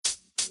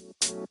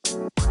Hey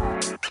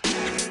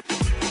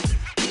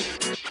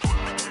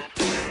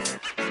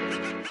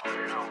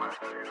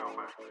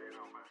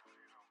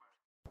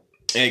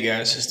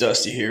guys, it's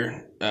Dusty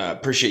here.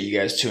 Appreciate you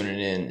guys tuning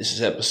in. This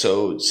is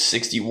episode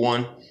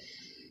 61.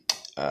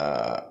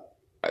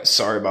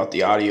 Sorry about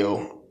the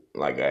audio.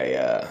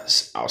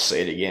 I'll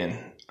say it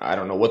again. I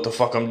don't know what the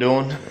fuck I'm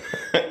doing.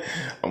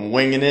 I'm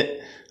winging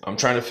it. I'm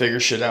trying to figure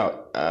shit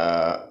out.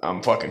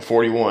 I'm fucking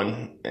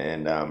 41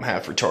 and I'm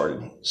half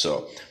retarded.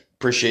 So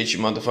appreciate you,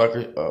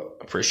 motherfucker.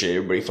 Appreciate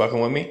everybody fucking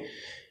with me.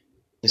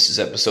 This is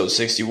episode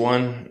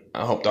 61.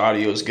 I hope the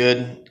audio is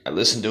good. I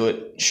listened to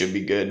it. Should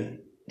be good.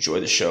 Enjoy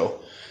the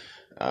show.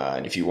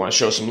 And if you want to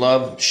show some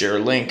love, share a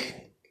link.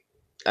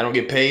 I don't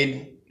get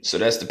paid, so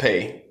that's the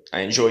pay.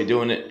 I enjoy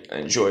doing it. I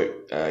enjoy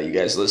you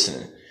guys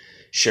listening.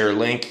 Share a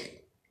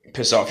link.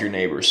 Piss off your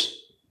neighbors.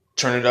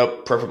 Turn it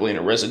up, preferably in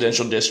a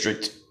residential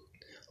district.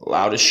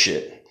 Loud as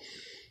shit.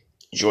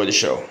 Enjoy the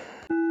show.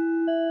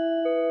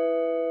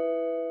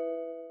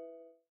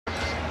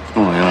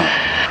 Oh,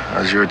 yeah.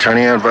 As your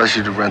attorney, I advise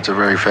you to rent a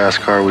very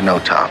fast car with no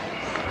top.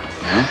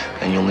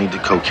 Mm-hmm. And you'll need the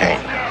cocaine.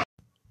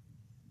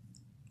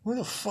 Where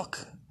the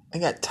fuck? I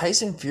got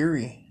Tyson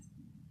Fury.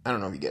 I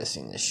don't know if you guys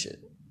seen this shit.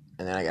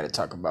 And then I gotta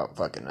talk about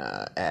fucking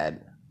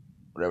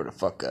whatever the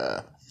fuck,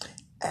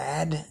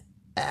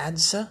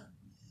 Adsa?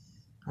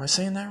 Am I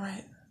saying that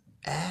right?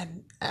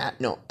 Ad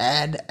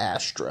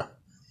Astra.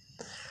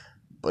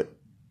 But,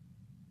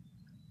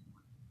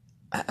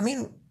 I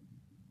mean,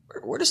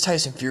 where does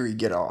Tyson Fury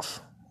get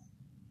off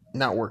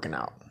not working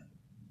out?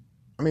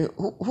 I mean,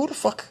 who the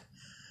fuck?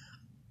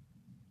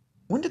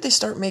 When did they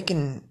start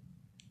making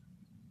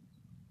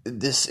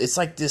this? It's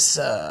like this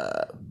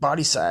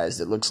body size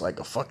that looks like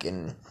a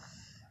fucking,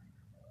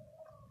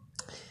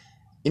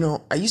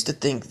 I used to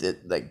think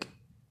that like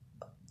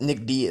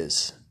Nick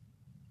Diaz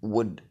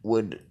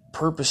would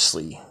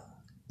purposely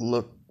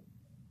look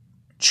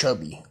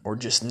chubby or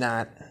just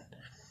not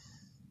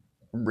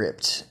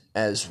ripped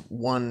as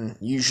one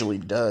usually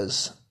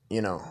does,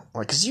 like,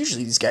 because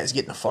usually these guys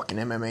get in a fucking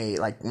MMA,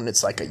 like when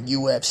it's like a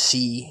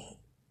UFC,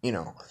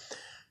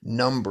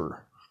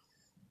 number.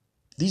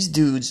 These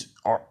dudes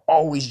are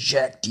always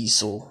Jack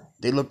Diesel.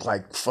 They look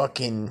like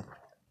fucking,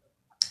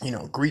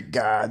 Greek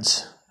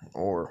gods,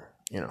 or,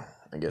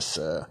 I guess,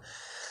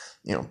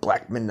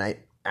 Black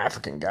Midnight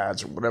African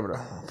gods, or whatever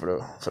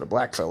for the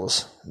black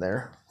fellas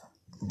there.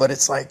 But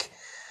it's like,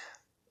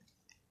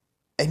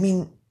 I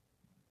mean,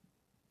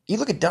 you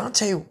look at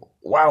Deontay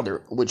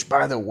Wilder, which,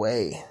 by the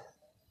way,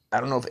 I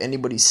don't know if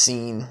anybody's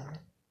seen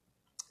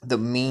the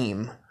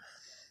meme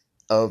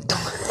of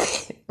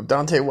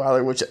Deontay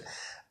Wilder, which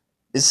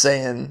is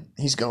saying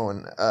he's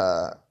going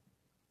to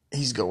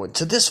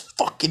this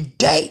fucking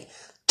day,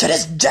 to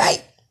this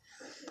day.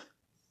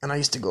 And I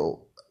used to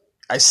go,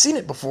 I've seen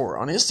it before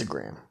on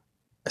Instagram.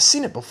 I've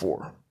seen it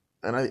before,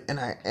 and I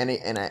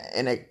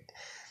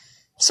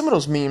some of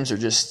those memes are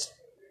just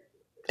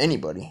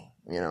anybody,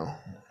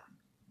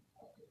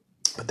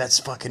 But that's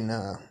fucking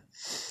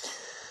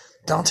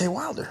Deontay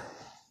Wilder.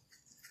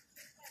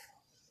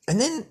 And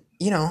then,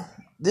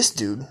 this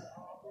dude,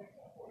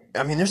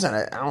 I mean, there's not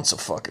an ounce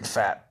of fucking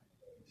fat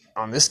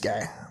on this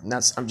guy.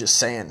 I'm just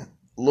saying,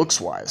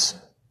 looks-wise.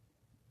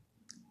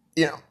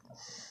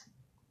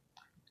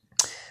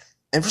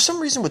 And for some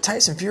reason with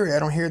Tyson Fury, I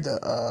don't hear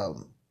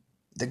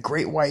the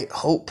Great White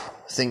Hope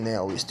thing they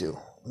always do.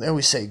 They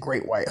always say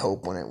Great White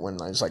Hope when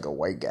there's like a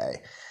white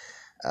guy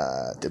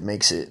that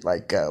makes it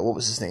like, what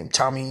was his name?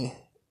 Tommy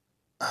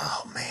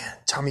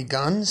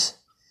Guns?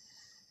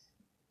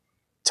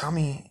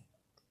 Tommy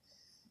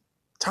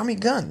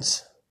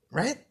Guns,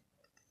 right?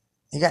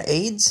 He got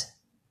AIDS?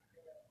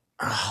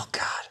 Oh,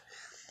 God.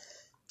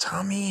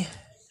 Tommy,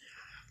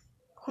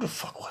 who the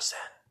fuck was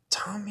that?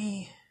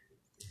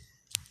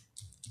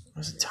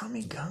 Was it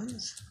Tommy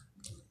Guns?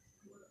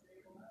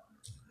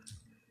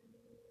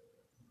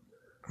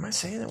 Am I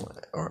saying it?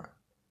 Or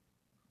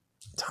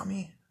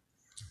Tommy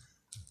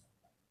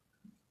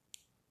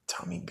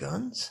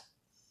Guns?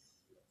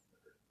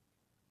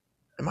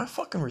 Am I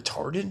fucking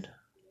retarded?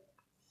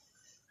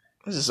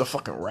 This is a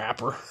fucking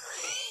rapper.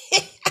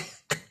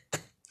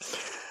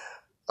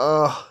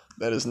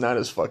 That is not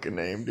his fucking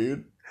name,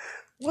 dude.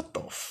 What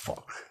the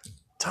fuck?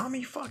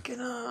 Tommy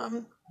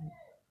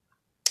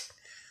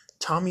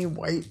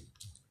White.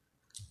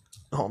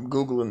 Oh, I'm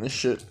Googling this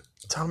shit.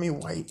 Tommy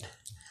White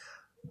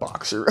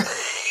boxer.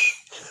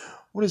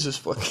 What is this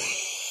fucking...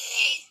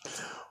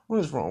 What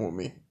is wrong with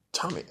me?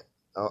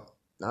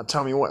 Not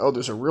Tommy White. Oh,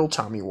 there's a real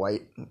Tommy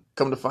White.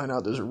 Come to find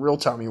out, there's a real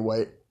Tommy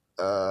White.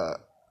 Damn,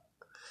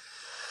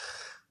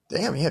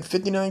 he had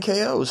 59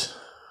 KOs.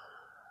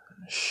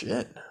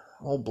 Shit.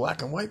 Old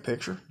black and white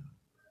picture.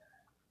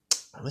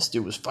 This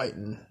dude was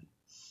fighting.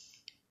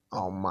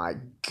 Oh my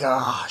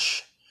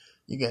gosh.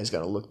 You guys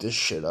gotta look this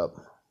shit up.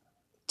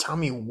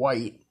 Tommy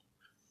White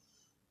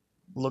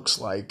looks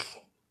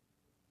like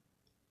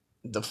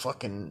the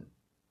fucking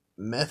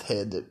meth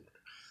head that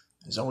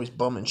is always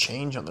bumming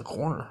change on the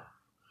corner.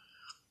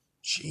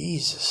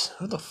 Jesus.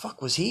 Who the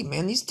fuck was he,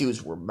 man? These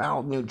dudes were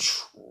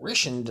malnutrition.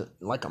 apparitioned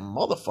like a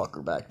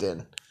motherfucker back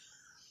then.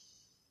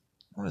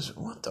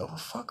 What the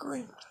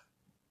fuckery?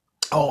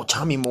 Oh,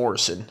 Tommy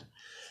Morrison.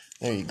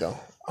 There you go.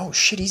 Oh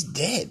shit, he's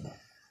dead.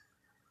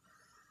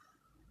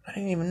 I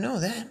didn't even know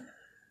that.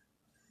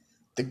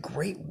 The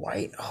Great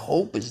White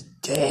Hope is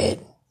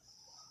dead.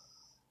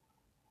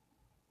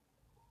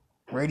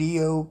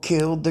 Radio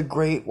killed the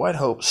Great White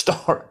Hope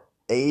star.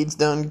 AIDS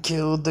done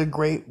killed the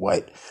Great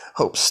White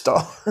Hope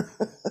star.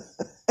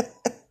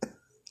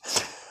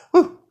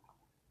 Woo.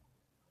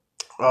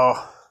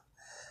 Oh.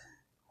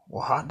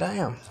 Well, hot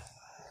damn.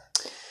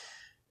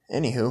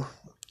 Anywho.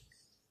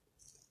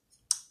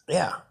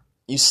 Yeah.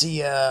 You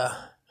see, and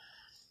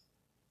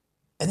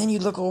then you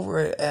look over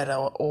at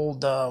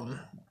old,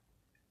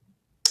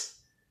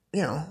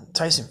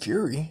 Tyson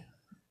Fury.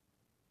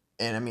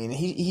 And I mean,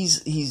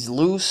 he's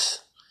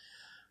loose.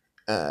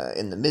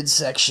 In the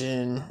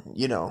midsection,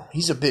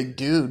 he's a big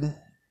dude.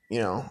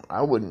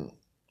 I wouldn't,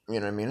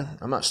 what I mean?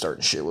 I'm not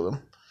starting shit with him.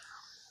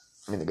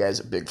 I mean, the guy's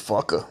a big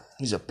fucker.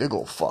 He's a big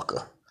old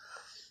fucker.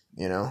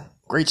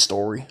 Great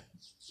story.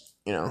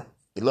 You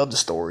love the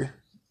story.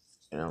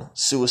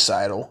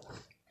 Suicidal.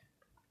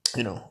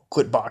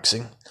 Quit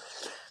boxing.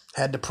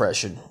 Had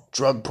depression.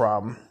 Drug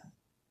problem.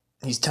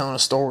 He's telling a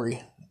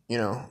story.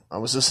 I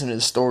was listening to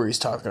his stories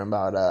talking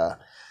about,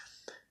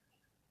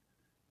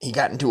 he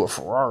got into a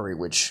Ferrari,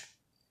 which,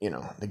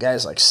 the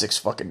guy's like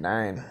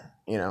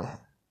 6'9".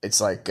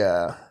 It's like,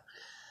 I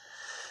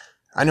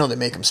know they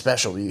make him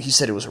special. He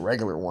said it was a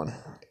regular one.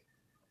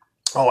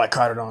 Oh, I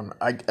caught it on.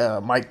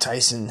 Mike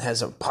Tyson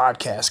has a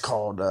podcast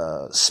called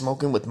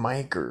Smoking with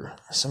Mike or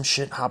some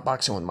shit,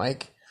 Hotboxing with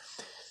Mike.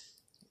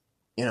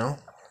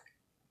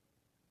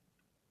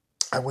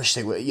 I wish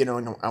they would.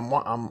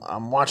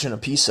 I'm watching a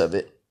piece of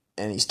it,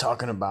 and he's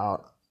talking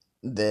about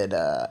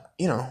that.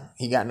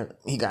 He got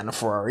in a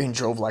Ferrari and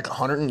drove like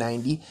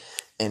 190,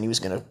 and he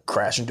was gonna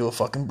crash into a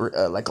fucking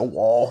like a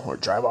wall or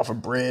drive off a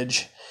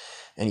bridge,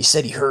 and he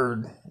said he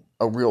heard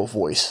a real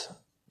voice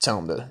tell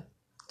him to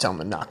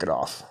knock it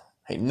off.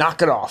 Hey,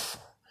 knock it off.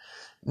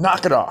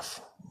 Knock it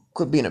off.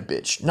 Quit being a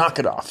bitch. Knock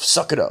it off.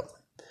 Suck it up.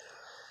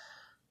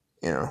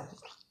 And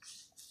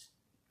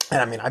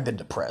I mean, I've been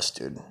depressed,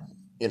 dude.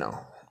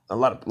 A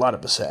lot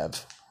of us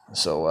have.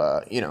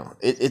 So,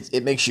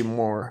 it makes you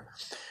more,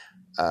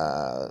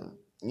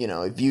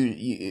 if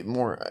you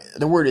more,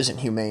 the word isn't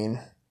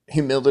humane,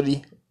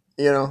 humility,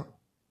 I'm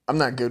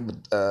not good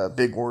with,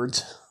 big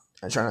words.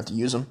 I try not to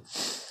use them,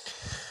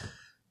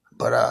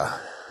 but, I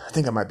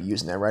think I might be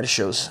using that, right? It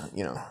shows,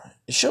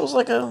 it shows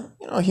like a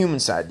human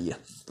side to you.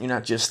 You're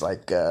not just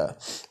like, and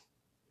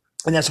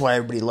that's why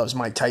everybody loves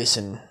Mike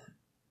Tyson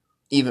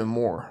even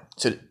more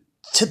to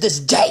this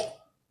day.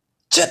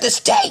 To this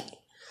day,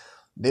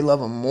 they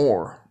love him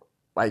more.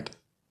 Like,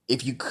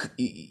 if you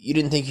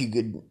didn't think you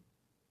could,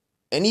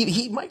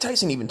 and Mike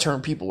Tyson even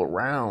turned people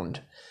around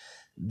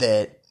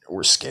that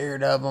were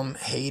scared of him,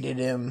 hated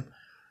him,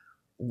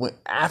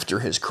 after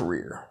his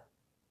career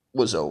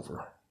was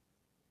over.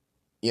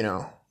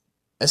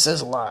 It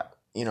says a lot,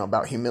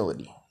 about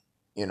humility,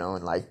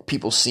 and like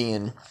people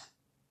seeing,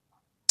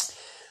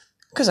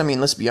 because I mean,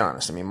 let's be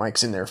honest. I mean,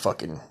 Mike's in there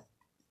fucking,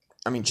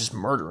 just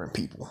murdering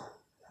people.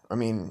 I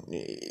mean,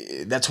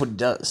 that's what he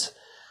does.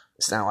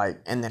 It's not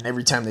like, and then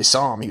every time they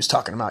saw him, he was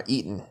talking about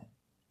eating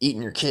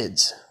your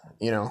kids,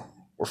 or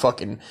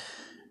fucking,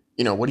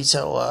 what he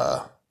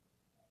tell,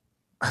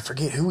 I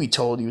forget who he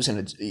told he was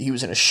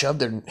gonna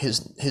shove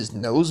his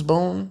nose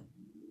bone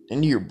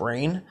into your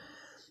brain.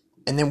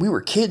 And then we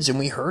were kids and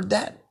we heard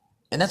that,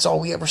 and that's all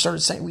we ever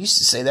started saying. We used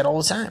to say that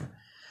all the time.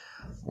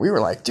 We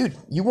were like, dude,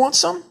 you want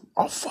some?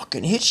 I'll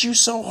fucking hit you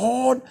so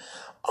hard.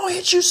 I'll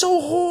hit you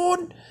so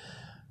hard.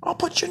 I'll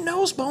put your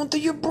nose bone through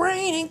your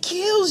brain and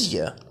kills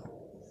you.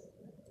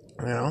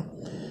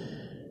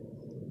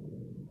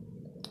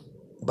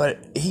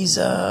 But he's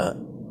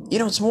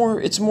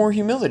it's more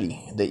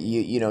humility that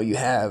you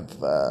have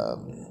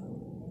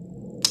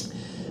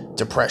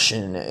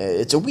depression.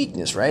 It's a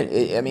weakness,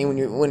 right?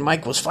 When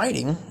Mike was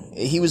fighting,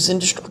 he was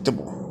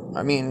indestructible.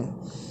 I mean,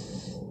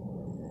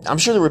 I'm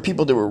sure there were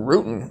people that were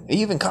rooting.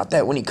 He even caught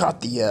that when he caught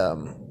the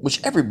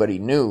which everybody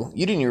knew.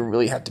 You didn't even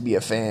really have to be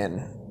a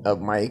fan of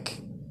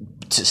Mike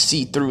to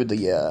see through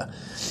the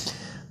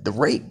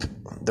rape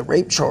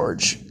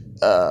charge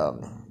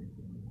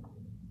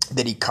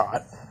that he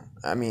caught.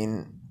 I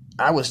mean,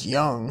 I was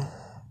young,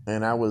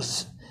 and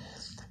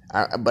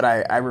but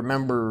I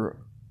remember,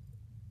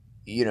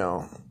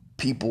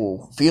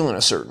 people feeling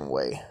a certain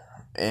way,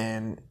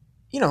 and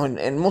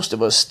and most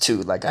of us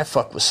too. Like, I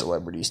fuck with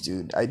celebrities,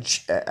 dude. I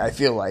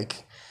feel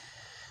like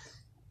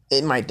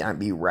it might not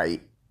be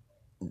right,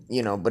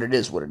 but it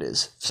is what it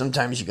is.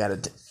 Sometimes you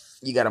gotta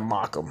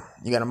mock them.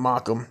 You gotta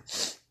mock them,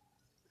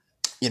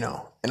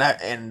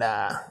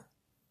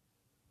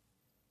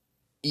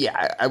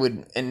 yeah, I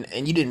would,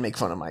 and you didn't make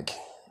fun of Mike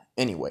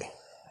anyway,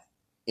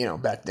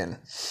 back then.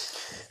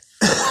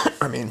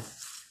 I mean,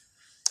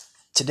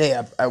 today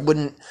I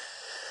wouldn't.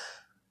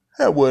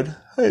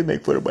 I'd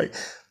make fun of Mike.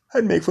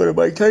 I'd make fun of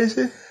Mike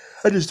Tyson.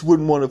 I just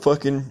wouldn't want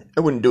to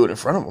I wouldn't do it in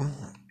front of him.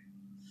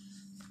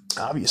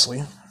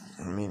 Obviously,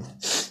 I mean,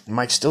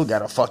 Mike still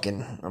got a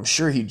fucking, I'm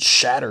sure he'd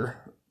shatter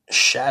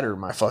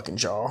my fucking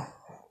jaw,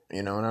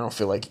 and I don't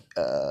feel like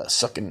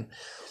sucking,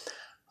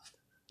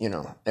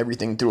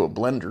 everything through a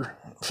blender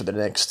for the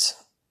next,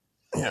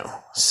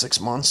 6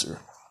 months or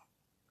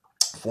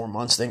 4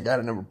 months. Thank God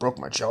I never broke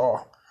my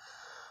jaw,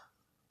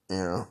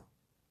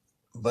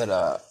 but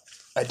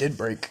I did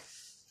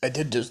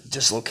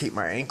dislocate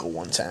my ankle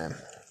one time,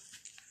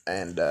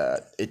 and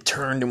it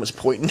turned and was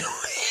pointing.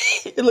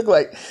 It looked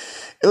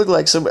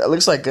like somebody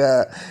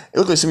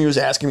was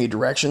asking me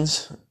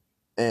directions,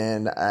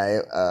 and I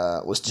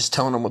was just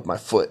telling them with my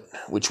foot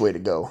which way to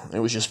go. And it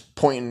was just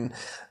pointing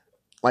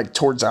like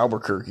towards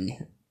Albuquerque.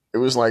 It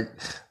was like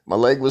my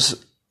leg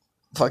was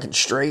fucking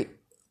straight,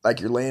 like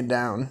you're laying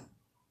down,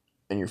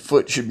 and your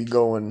foot should be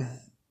going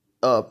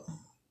up,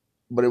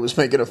 but it was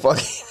making a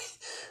fucking,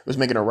 it was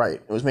making a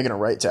right. It was making a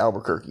right to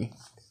Albuquerque,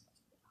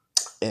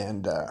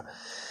 and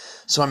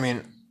so I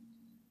mean,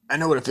 I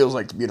know what it feels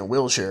like to be in a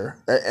wheelchair,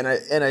 and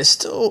I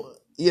still,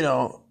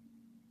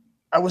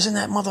 I was in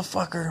that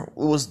motherfucker. It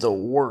was the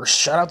worst.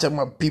 Shout out to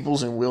my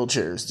peoples in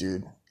wheelchairs,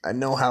 dude. I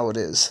know how it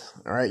is.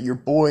 All right, your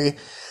boy.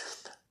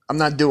 I'm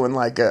not doing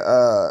like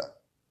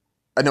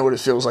I know what it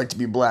feels like to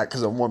be black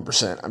because I'm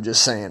 1%. I'm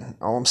just saying.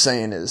 All I'm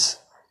saying is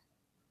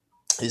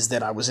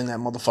that I was in that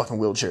motherfucking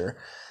wheelchair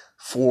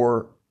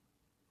for,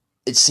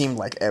 it seemed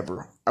like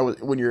ever.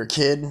 When you're a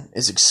kid,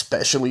 it's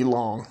especially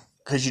long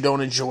because you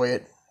don't enjoy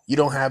it. You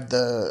don't have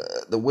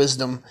the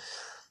wisdom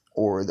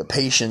or the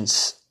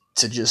patience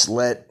to just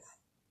let,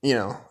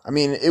 I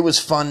mean, it was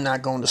fun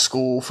not going to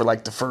school for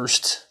like the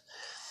first,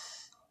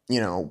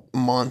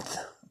 month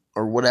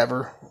or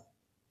whatever,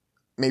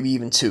 maybe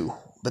even 2.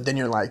 But then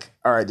you're like,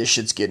 all right, this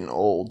shit's getting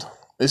old.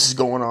 This is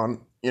going on,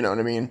 you know what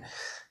I mean?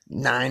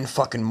 9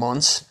 fucking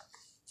months.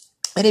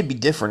 And it'd be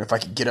different if I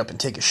could get up and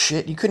take a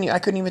shit. I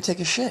couldn't even take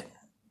a shit.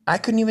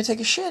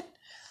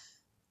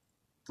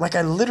 Like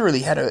I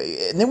literally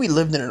and then we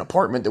lived in an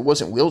apartment that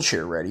wasn't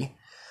wheelchair ready.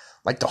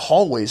 Like the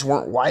hallways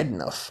weren't wide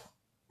enough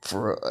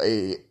for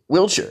a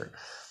wheelchair.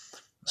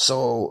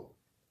 So,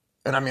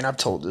 and I mean, I've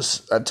told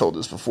this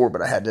before,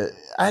 but I had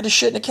to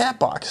shit in a cat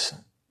box.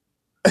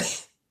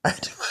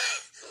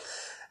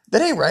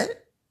 That ain't right.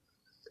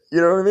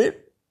 You know what I mean?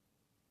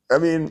 I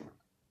mean,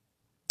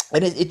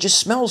 and it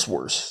just smells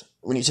worse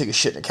when you take a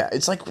shit in a cat.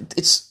 It's like,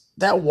 it's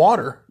that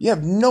water. You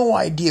have no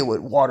idea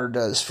what water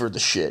does for the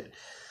shit.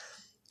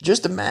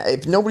 Just imagine,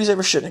 if nobody's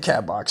ever shit in a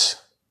cat box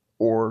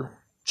or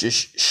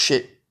just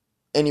shit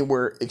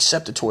anywhere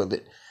except the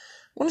toilet,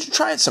 why don't you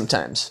try it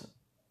sometimes?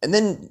 And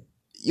then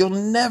you'll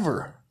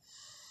never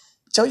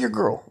tell your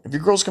girl. If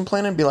your girl's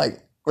complaining, be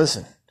like,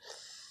 listen,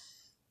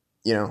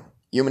 you want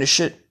me to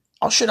shit?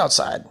 I'll shit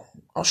outside.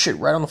 I'll shit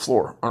right on the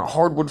floor, on a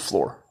hardwood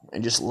floor,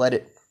 and just let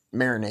it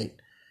marinate.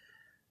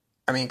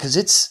 I mean, because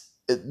it's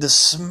the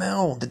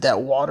smell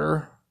that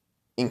water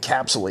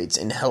encapsulates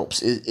and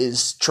helps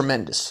is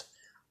tremendous.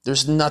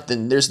 There's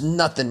nothing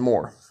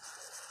more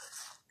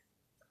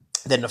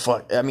than the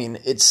fuck. I mean,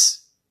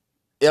 it's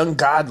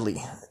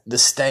ungodly. The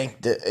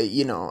stank that,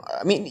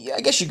 I mean,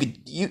 I guess you could,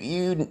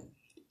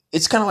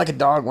 it's kind of like a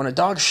dog. When a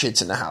dog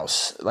shits in the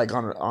house, like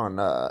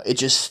it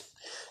just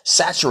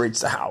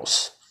saturates the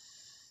house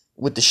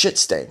with the shit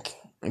stank.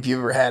 If you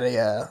ever had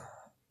a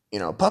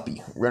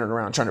puppy running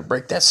around trying to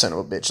break that son of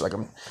a bitch, like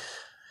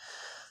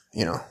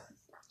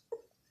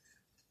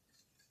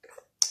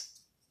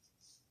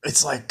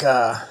it's like,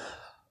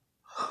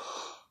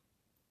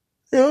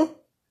 and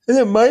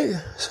then Mike,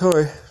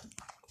 sorry,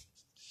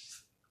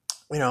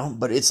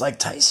 but it's like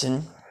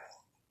Tyson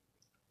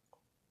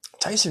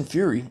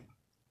Fury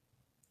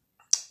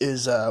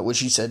is, which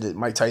he said that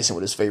Mike Tyson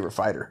was his favorite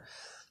fighter,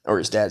 or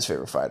his dad's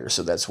favorite fighter,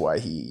 so that's why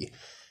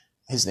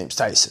his name's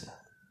Tyson,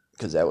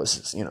 because that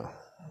was,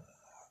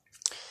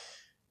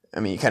 I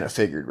mean, you kind of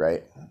figured,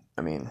 right?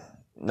 I mean,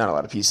 not a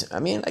lot of people, I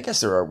mean, I guess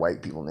there are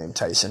white people named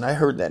Tyson. I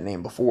heard that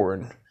name before,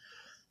 and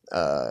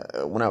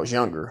when I was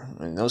younger,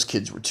 and those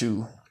kids were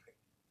too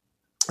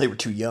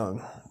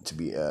young to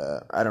be,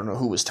 I don't know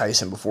who was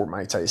Tyson before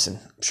Mike Tyson.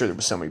 I'm sure there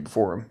was somebody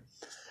before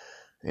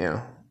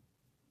him.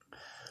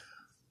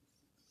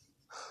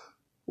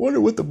 Wonder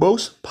what the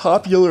most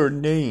popular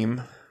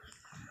name.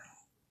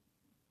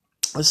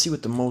 Let's see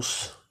what the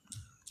most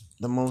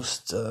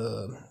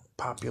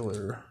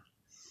popular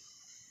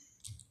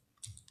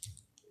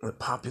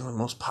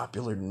most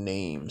popular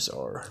names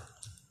are.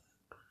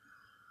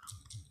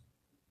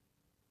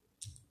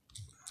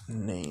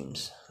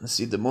 Names. Let's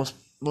see the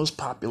most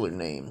popular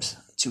names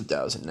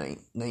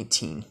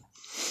 2019.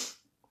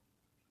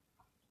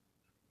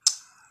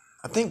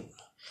 I think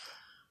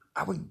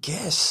I would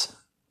guess.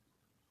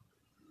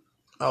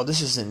 Oh,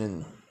 this isn't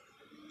in.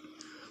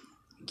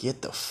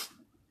 Get the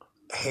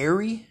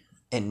Harry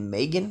and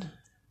Meghan.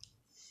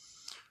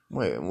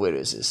 Wait, what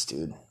is this,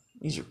 dude?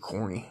 These are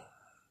corny.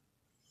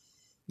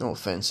 No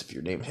offense if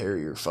you're named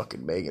Harry or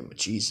fucking Meghan, but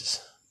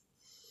Jesus.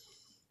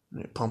 I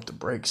need to pump the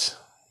brakes.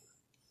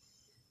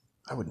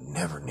 I would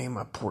never name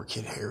my poor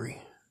kid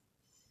Harry.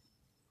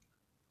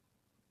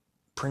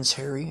 Prince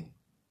Harry?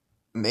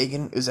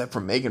 Megan? Is that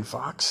from Megan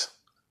Fox?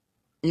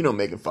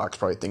 Megan Fox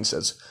probably thinks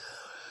that's,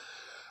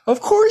 of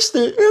course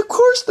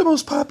the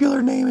most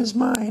popular name is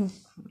mine.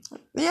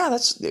 Yeah,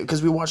 that's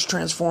because we watched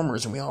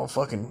Transformers and we all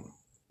fucking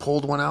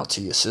pulled one out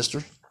to you,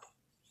 sister.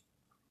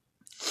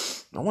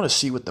 I want to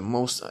see what the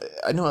most.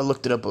 I know I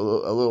looked it up a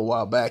little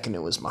while back and it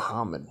was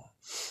Muhammad.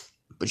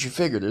 But you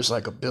figure there's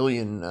like 1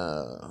 billion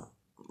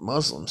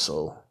Muslims,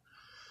 so,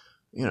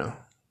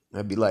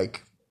 that'd be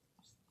like.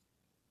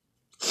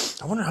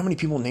 I wonder how many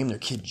people name their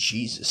kid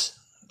Jesus.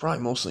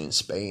 Probably mostly in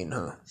Spain,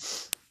 huh?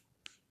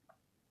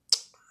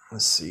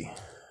 Let's see.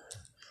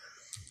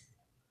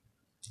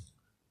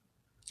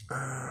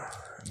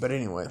 But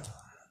anyway,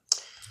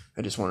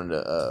 I just wanted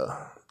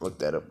to look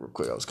that up real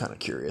quick. I was kind of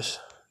curious.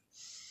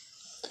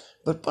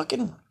 But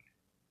fucking,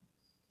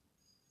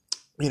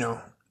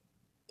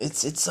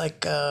 it's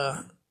like,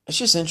 it's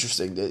just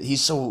interesting that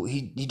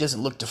he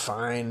doesn't look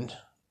defined,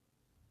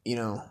 I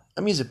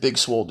mean, he's a big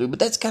swole dude, but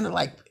that's kind of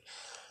like,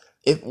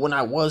 when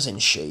I was in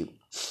shape,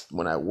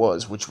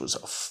 which was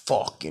a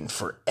fucking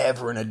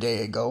forever and a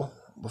day ago,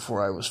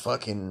 before I was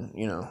fucking,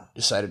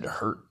 decided to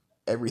hurt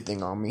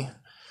everything on me,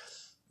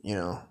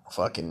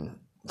 fucking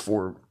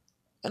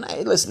and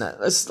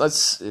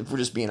let's if we're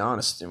just being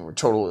honest and we're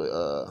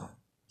total,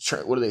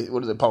 what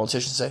do the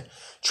politicians say?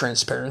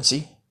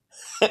 Transparency.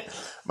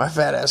 My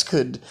fat ass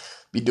could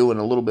be doing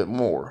a little bit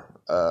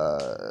more,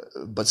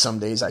 but some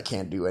days I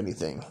can't do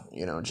anything,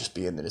 just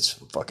being that it's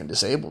fucking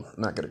disabled.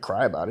 I'm not gonna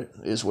cry about it.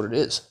 It is what it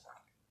is.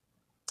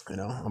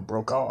 I'm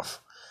broke off.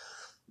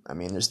 I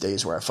mean, there's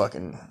days where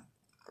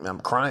I'm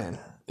crying.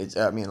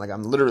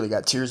 I'm literally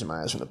got tears in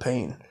my eyes from the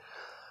pain.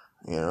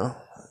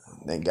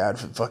 Thank God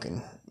for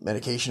fucking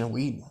medication and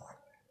weed.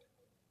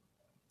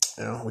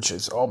 Which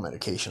is all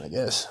medication, I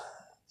guess.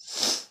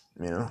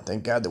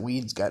 Thank God the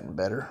weed's gotten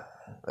better.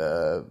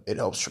 It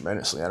helps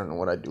tremendously. I don't know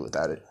what I'd do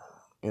without it.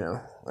 I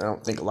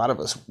don't think a lot of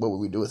us, what would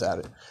we do without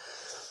it?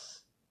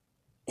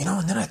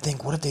 And then I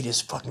think, what if they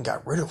just fucking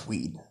got rid of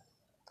weed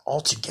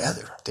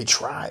altogether? They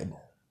tried.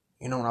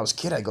 When I was a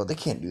kid, I go, they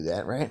can't do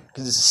that, right?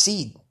 Because it's a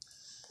seed.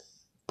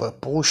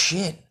 But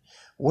bullshit.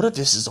 What if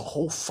this is a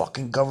whole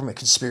fucking government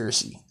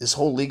conspiracy? This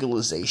whole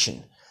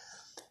legalization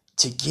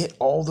to get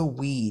all the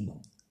weed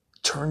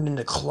turned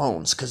into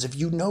clones? Because if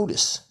you know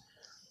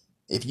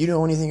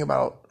anything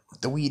about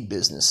the weed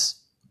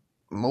business,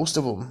 most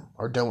of them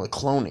are done with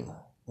cloning,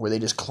 where they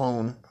just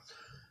clone,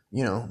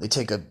 they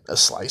take a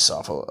slice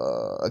off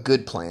a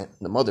good plant,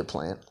 the mother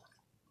plant,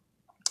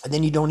 and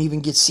then you don't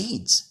even get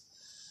seeds.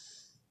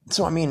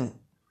 So, I mean,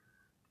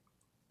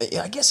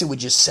 I guess it would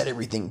just set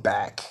everything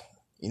back.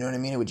 You know what I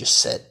mean? It would just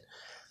set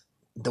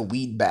the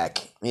weed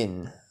back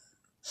in,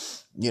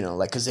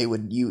 because they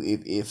would,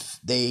 if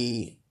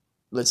they,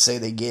 let's say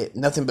they get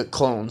nothing but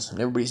clones, and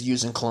everybody's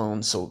using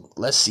clones, so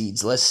less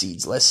seeds,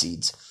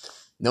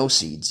 no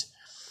seeds.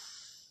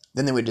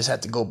 Then they would just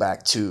have to go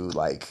back to,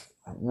 like,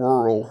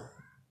 rural,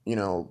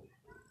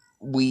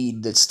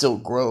 weed that still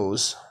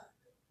grows,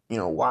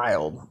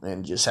 wild,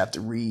 and just have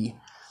to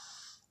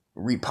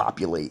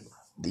repopulate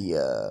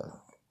the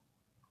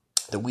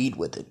weed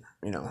with it,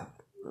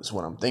 is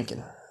what I'm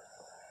thinking.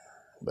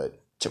 But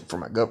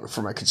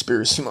for my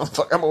conspiracy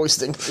motherfucker, I'm always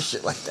thinking of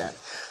shit like that.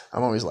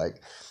 I'm always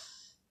like,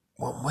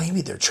 well,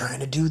 maybe they're trying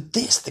to do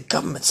this. The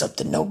government's up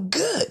to no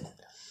good.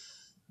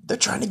 They're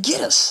trying to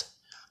get us.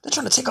 They're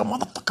trying to take our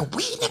motherfucking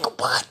weed, nigga.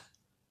 What?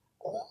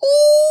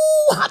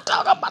 Ooh, hot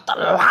dog, I'm about to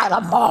light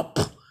them up.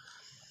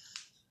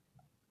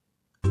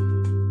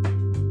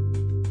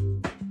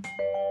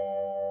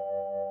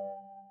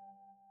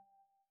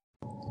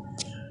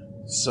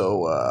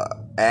 So,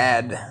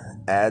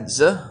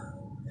 Adza.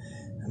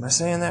 Am I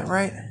saying that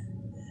right?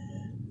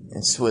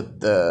 It's with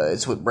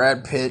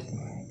Brad Pitt.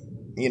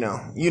 You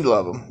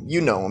love him.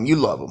 You know him. You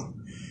love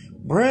him.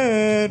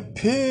 Brad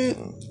Pitt.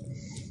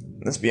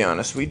 Let's be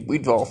honest.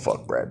 We'd all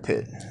fuck Brad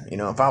Pitt.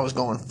 If I was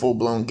going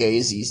full-blown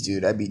gaysies,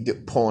 dude, I'd be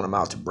pulling him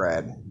out to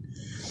Brad.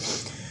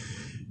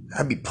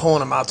 I'd be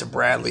pulling him out to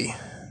Bradley.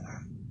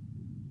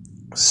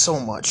 So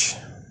much.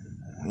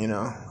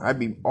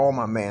 All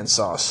my man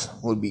sauce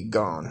would be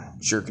gone.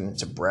 Jerking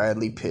into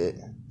Bradley Pitt.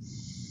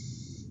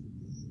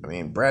 I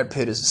mean, Brad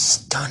Pitt is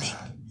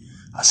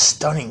a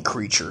stunning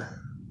creature.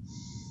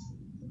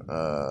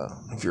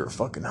 If you're a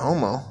fucking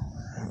homo,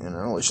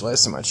 which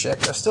last time I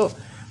checked,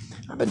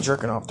 I've been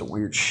jerking off to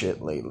weird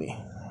shit lately.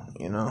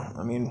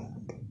 I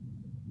mean,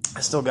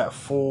 I still got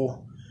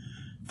full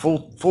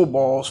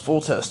balls,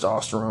 full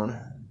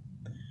testosterone.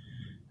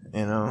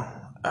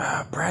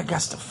 Brad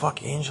got to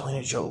fuck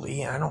Angelina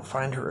Jolie, and I don't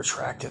find her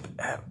attractive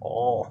at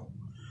all.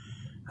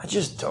 I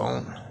just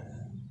don't.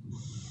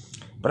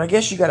 But I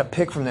guess you gotta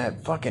pick from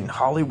that fucking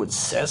Hollywood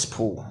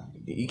cesspool.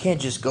 You can't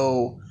just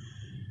go,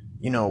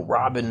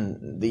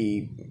 robbing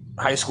the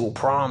high school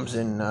proms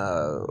in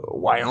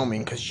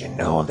Wyoming, because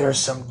there's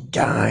some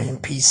dime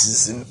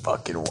pieces in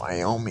fucking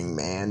Wyoming,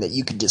 man, that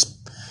you could just,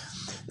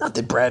 not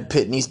that Brad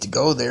Pitt needs to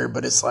go there,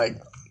 but it's like,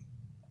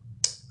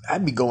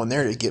 I'd be going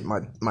there to get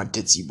my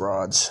ditzy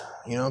broads,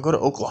 go to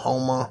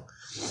Oklahoma,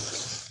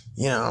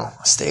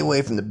 stay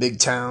away from the big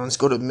towns,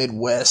 go to the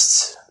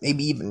Midwest,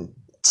 maybe even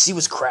see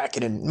what's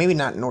cracking, and maybe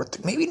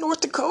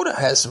North Dakota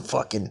has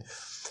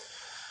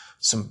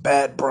some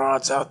bad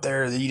broads out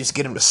there that you just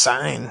get them to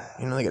sign.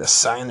 You know, they got to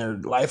sign their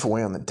life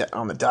away on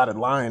the dotted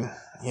line.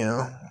 You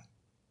know,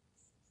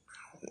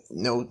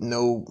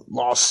 no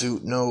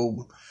lawsuit,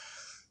 no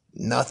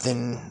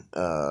nothing.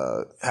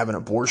 Have an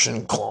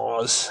abortion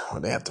clause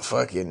where they have to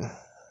fucking,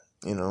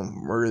 you know,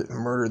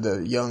 murder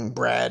the young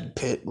Brad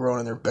Pitt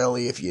growing in their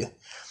belly if you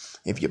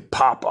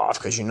pop off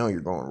because you know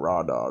you're going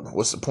raw dog.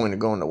 What's the point of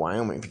going to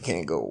Wyoming if you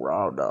can't go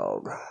raw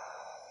dog?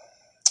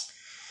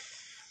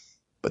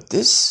 But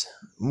this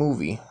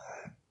movie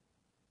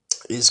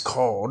is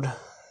called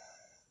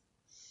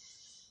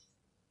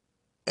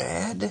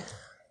Ad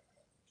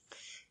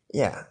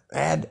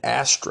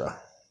Astra,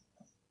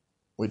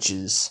 which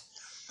is,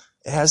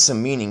 it has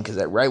some meaning because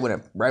right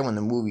when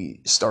the movie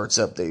starts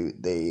up,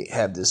 they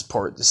have this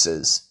part that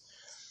says,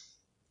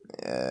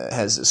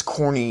 has this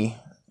corny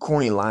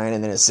line,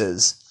 and then it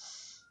says,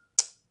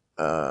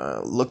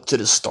 look to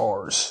the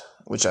stars,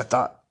 which I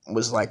thought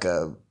was like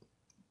a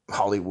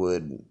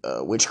Hollywood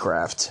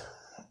witchcraft.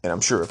 And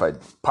I'm sure if I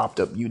popped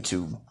up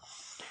YouTube,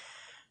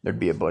 there'd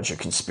be a bunch of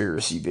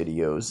conspiracy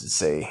videos that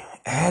say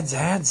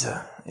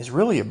Adza is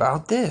really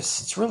about this.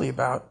 It's really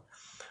about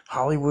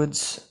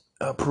Hollywood's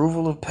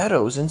approval of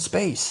pedos in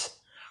space.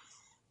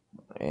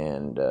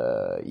 And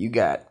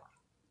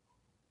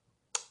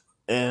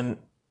and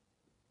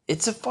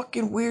it's a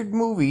fucking weird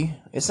movie.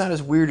 It's not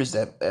as weird as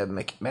that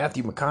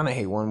Matthew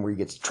McConaughey one where he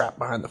gets trapped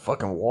behind the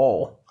fucking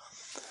wall.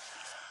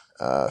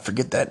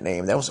 Forget that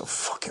name. That was a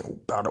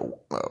fucking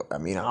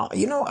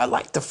I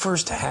liked the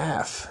first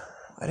half.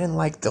 I didn't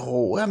like the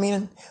whole. I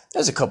mean,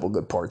 there's a couple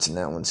good parts in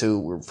that one too.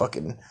 Where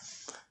fucking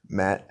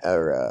Matt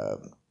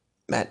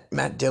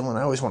Dillon.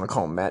 I always want to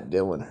call him Matt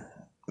Dillon.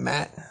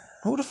 Matt,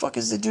 who the fuck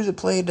is the dude that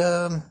played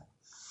the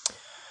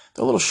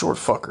little short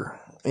fucker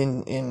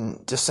in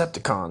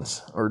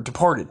Decepticons or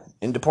Departed?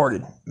 In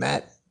Departed,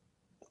 Matt.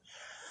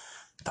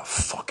 The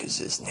fuck is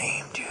his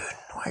name,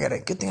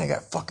 dude? Good thing I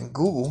got fucking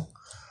Google.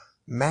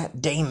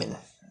 Matt Damon.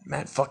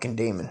 Matt fucking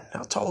Damon.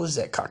 How tall is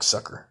that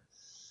cocksucker?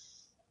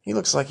 He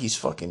looks like he's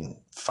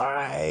fucking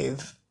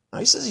 5. Oh,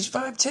 he says he's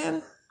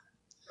 5'10".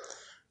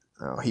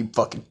 Oh, he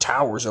fucking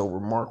towers over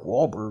Mark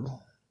Wahlberg.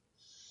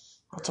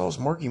 How tall is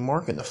Marky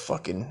Mark and the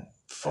fucking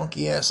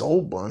funky ass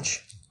old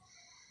bunch?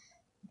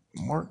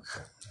 Mark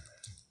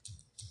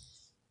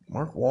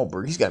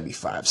Wahlberg. He's got to be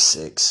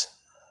 5'6",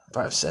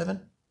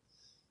 5'7",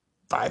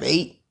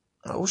 5'8".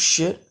 Oh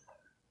shit.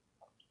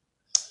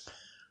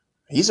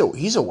 He's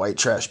a white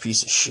trash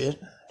piece of shit.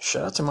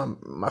 Shout out to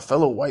my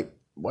fellow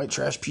white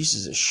trash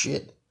pieces of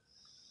shit.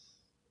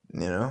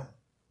 You know,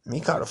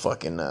 he caught a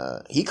fucking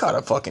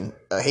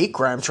hate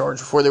crime charge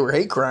before they were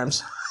hate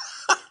crimes.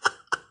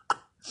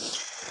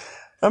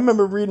 I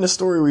remember reading a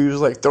story where he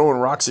was like throwing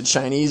rocks at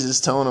Chineses,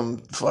 telling them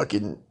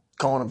fucking,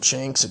 calling them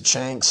chanks and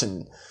chanks,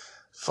 and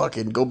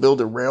fucking go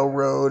build a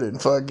railroad,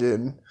 and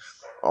fucking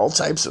all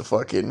types of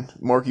fucking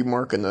Marky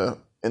Mark and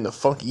the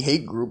funky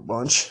hate group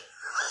bunch.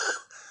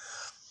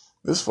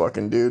 This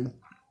fucking dude.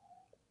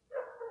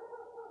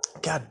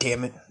 God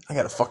damn it. I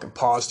gotta fucking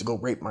pause to go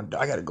rape my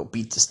dog. I gotta go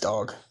beat this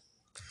dog.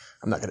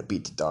 I'm not gonna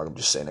beat the dog. I'm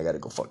just saying I gotta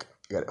go fucking.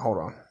 Hold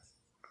on.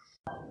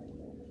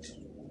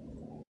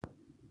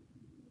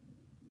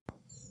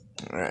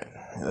 Alright.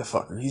 The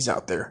fucker. He's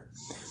out there.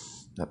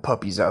 That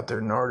puppy's out there.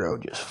 Nardo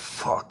just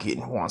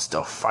fucking wants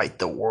to fight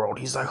the world.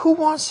 He's like, who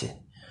wants it?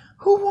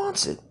 Who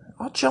wants it?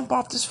 I'll jump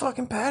off this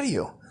fucking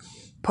patio.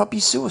 Puppy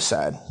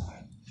suicide.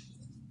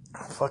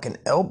 Fucking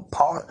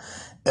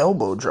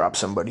elbow drop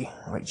somebody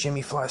like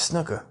Jimmy Fly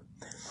Snuka.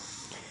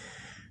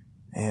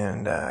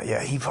 And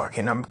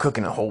I'm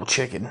cooking a whole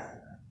chicken.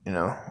 You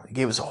know, he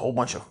gave us a whole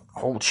bunch of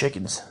whole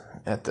chickens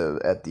at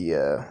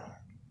the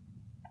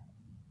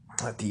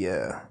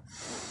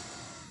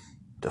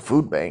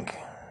food bank.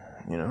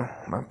 You know,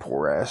 my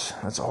poor ass.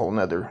 That's a whole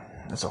nother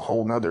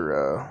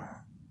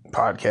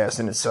podcast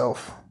in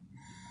itself.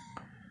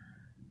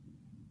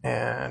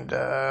 And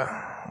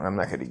I'm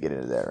not gonna get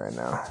into that right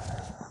now.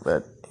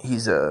 But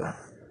he's a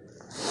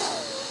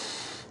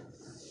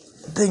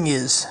thing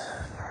is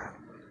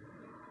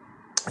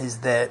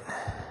that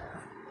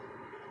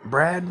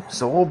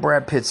old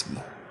Brad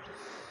Pitsky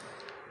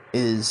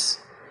is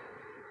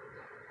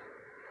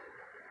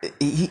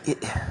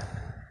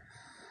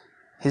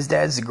his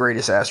dad's the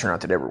greatest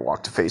astronaut that ever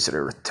walked the face of the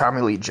earth,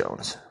 Tommy Lee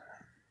Jones.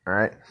 All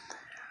right,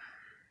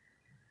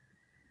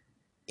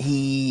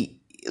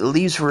 he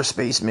leaves for a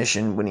space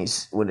mission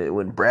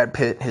when Brad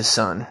Pitt, his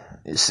son,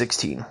 is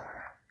 16.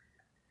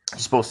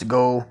 He's supposed to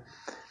go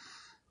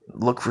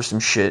look for some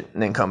shit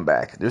and then come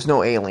back. There's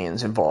no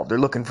aliens involved. They're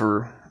looking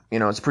for, you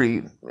know, it's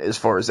pretty, as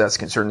far as that's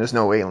concerned, there's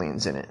no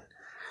aliens in it.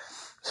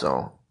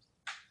 So,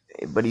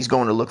 but he's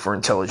going to look for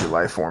intelligent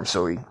life forms.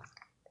 So he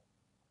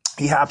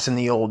hops in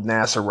the old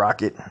NASA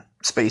rocket,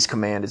 Space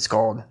Command it's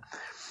called,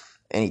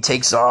 and he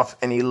takes off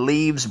and he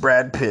leaves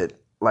Brad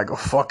Pitt like a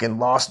fucking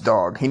lost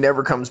dog. He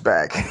never comes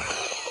back.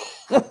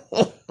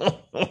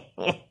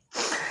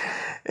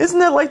 Isn't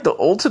that like the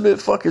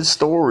ultimate fucking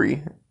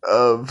story?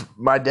 of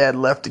my dad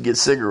left to get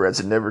cigarettes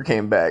and never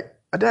came back.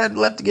 My dad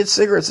left to get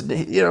cigarettes and,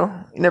 he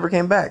never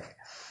came back.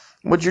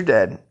 What's your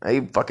dad?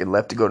 He fucking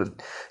left to go to,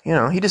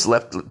 he just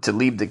left to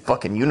leave the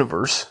fucking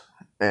universe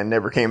and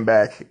never came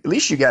back. At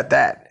least you got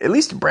that. At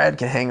least Brad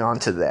can hang on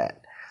to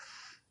that,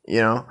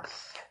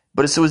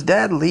 But so his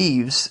dad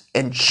leaves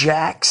and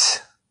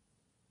jacks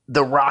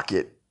the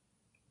rocket.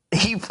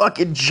 He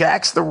fucking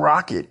jacks the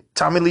rocket.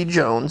 Tommy Lee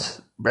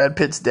Jones, Brad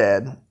Pitt's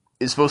dad,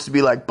 is supposed to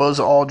be like Buzz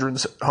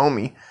Aldrin's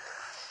homie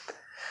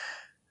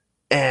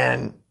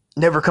and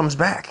never comes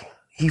back.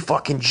 He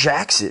fucking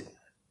jacks it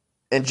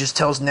and just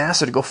tells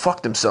NASA to go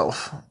fuck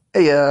themselves.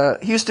 Hey,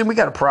 Houston, we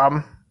got a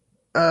problem.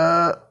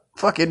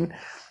 Fucking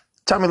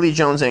Tommy Lee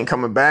Jones ain't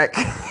coming back.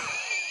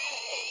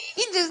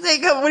 He just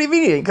ain't coming. What do you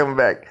mean he ain't coming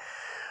back?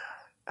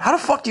 How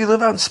the fuck do you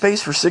live out in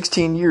space for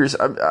 16 years?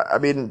 I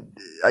mean,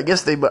 I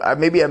guess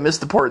maybe I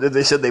missed the part that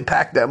they said they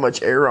packed that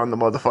much air on the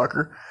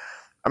motherfucker.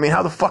 I mean,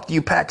 how the fuck do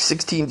you pack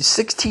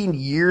 16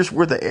 years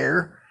worth of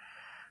air?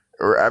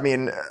 Or, I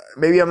mean,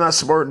 maybe I'm not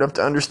smart enough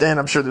to understand.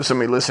 I'm sure there's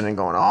somebody listening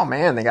going, oh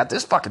man, they got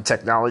this fucking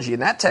technology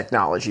and that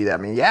technology. I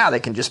mean, yeah, they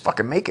can just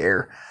fucking make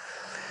air.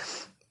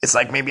 It's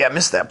like maybe I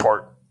missed that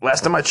part.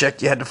 Last time I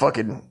checked, you had to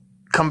fucking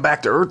come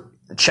back to Earth,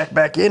 check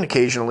back in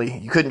occasionally.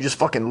 You couldn't just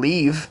fucking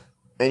leave.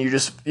 And you're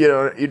just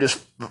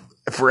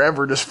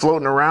forever just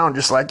floating around,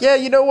 just like, yeah,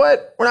 you know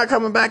what? We're not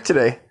coming back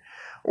today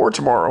or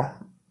tomorrow,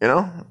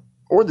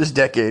 or this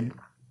decade.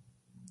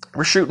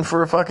 We're shooting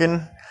for a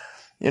fucking,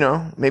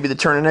 maybe the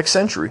turn of next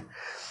century.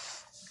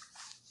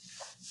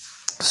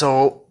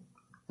 So,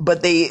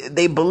 but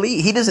they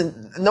believe,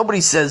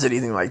 nobody says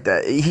anything like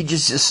that. He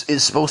just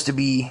is supposed to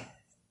be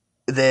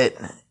that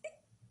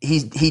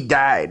he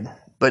died,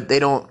 but they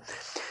don't,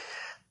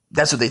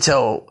 that's what they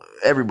tell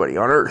everybody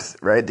on Earth,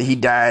 right? That he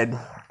died.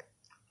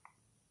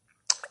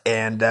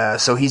 And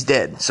so he's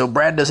dead. So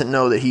Brad doesn't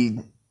know that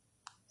he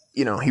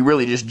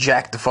really just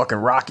jacked the fucking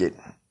rocket,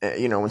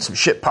 when some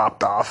shit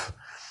popped off.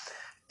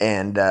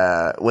 And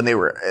when they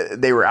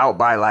were out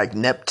by like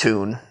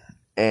Neptune,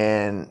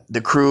 and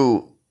the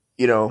crew,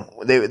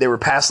 they were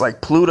past like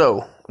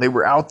Pluto. They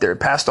were out there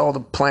past all the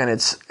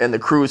planets, and the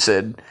crew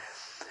said,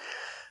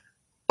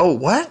 "Oh,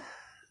 what?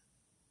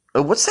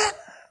 What's that?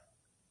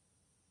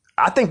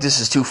 I think this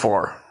is too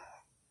far.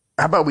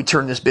 How about we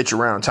turn this bitch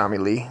around, Tommy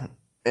Lee?"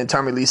 And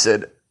Tommy Lee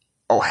said,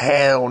 "Oh,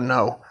 hell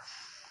no.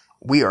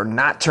 We are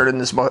not turning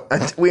this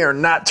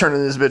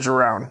bitch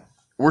around.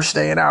 We're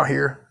staying out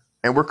here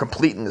and we're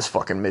completing this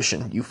fucking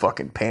mission, you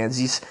fucking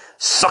pansies.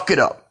 Suck it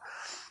up."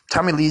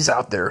 Tommy Lee's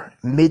out there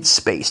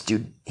mid-space,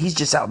 dude. He's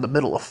just out in the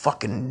middle of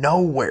fucking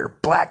nowhere.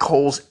 Black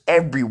holes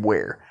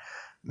everywhere.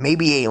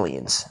 Maybe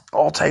aliens.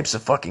 All types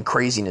of fucking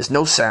craziness.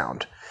 No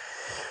sound.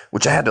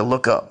 Which I had to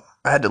look up.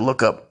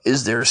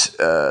 Is there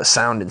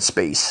sound in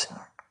space?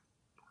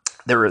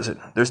 There isn't.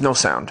 There's no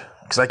sound.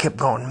 Because I kept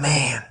going,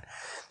 man,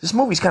 this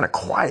movie's kind of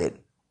quiet.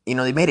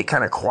 They made it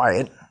kind of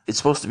quiet.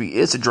 It's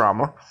a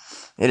drama.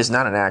 It is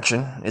not an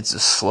action. It's a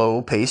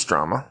slow-paced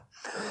drama.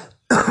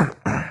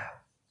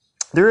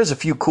 There is a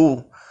few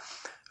cool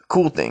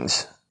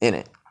things in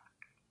it.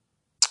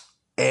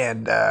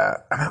 And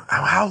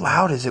how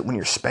loud is it when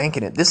you're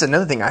spanking it? This is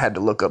another thing I had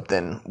to look up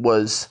then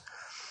was,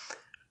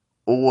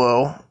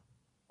 well,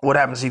 what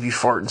happens if you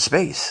fart in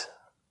space?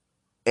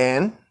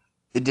 And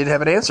it did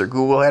have an answer.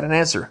 Google had an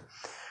answer.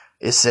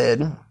 It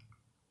said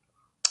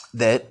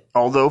that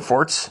although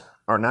farts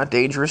are not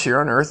dangerous here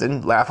on Earth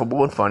and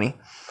laughable and funny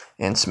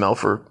and smell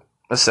for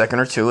a second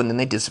or two and then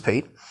they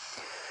dissipate,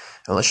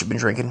 unless you've been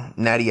drinking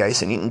Natty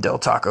Ice and eating Del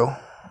Taco,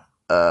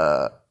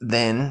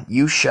 then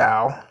you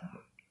shall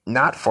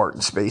not fart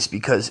in space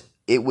because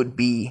it would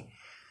be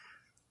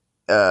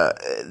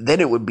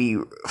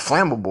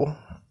flammable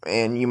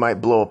and you might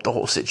blow up the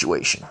whole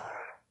situation.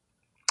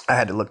 I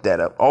had to look that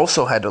up.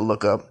 Also had to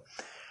look up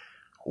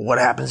what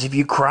happens if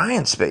you cry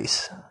in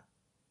space.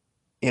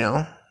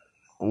 Is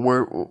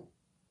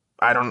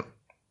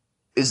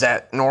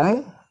that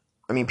normal?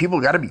 I mean,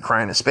 people got to be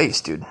crying in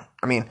space, dude.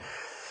 I mean,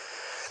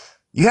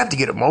 you have to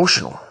get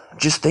emotional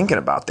just thinking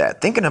about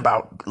that. Thinking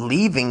about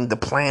leaving the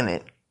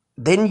planet.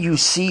 Then you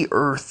see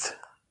Earth.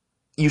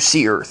 You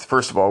see Earth.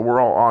 First of all, we're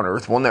all on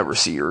Earth. We'll never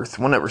see Earth.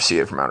 We'll never see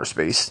it from outer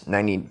space.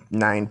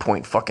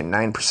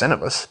 99.9%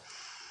 of us.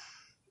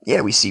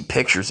 Yeah, we see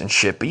pictures and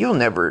shit, but you'll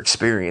never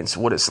experience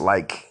what it's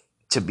like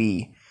to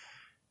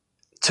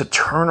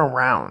turn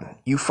around.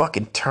 You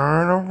fucking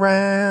turn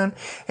around.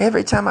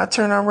 Every time I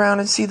turn around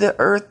and see the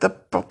Earth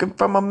fucking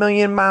from a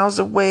million miles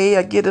away,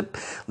 I get a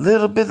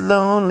little bit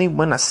lonely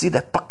when I see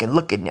that fucking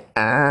look in your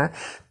eye.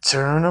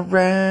 Turn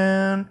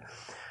around.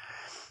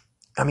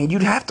 I mean,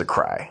 you'd have to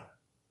cry.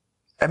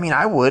 I mean,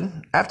 I would.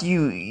 After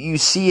you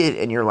see it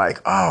and you're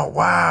like, oh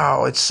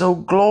wow, it's so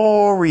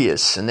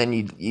glorious, and then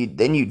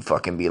you'd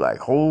fucking be like,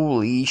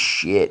 holy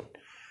shit,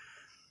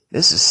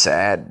 this is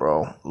sad,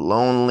 bro.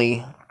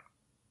 Lonely.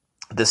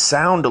 The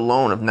sound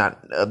alone of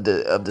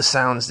the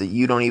sounds that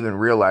you don't even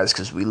realize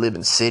because we live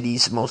in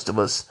cities, most of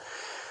us,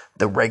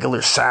 the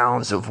regular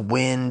sounds of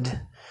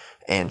wind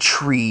and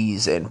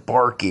trees and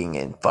barking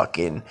and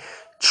fucking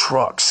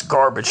trucks,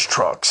 garbage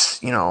trucks,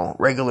 your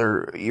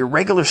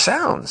regular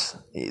sounds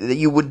that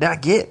you would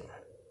not get.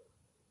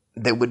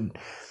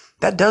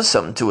 That does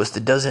something to us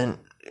that doesn't,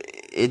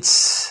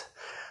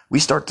 we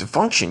start to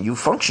function. You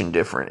function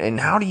different. And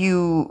how do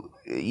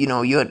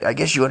I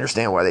guess you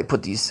understand why they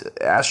put these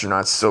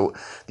astronauts,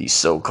 these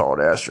so-called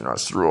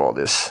astronauts through all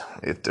this.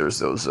 If there's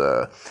those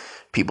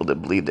people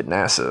that believe that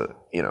NASA,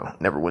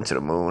 never went to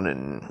the moon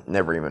and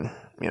never even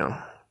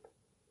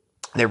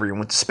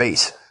went to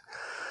space.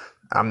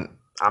 I'm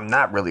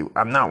not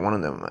one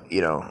of them.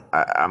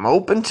 I'm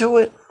open to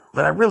it,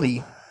 but I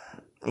really,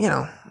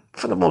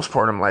 for the most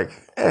part, I'm like,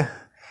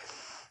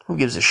 who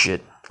gives a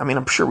shit? I mean,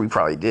 I'm sure we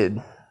probably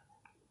did.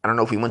 I don't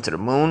know if we went to the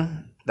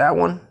moon, that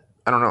one.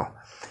 I don't know.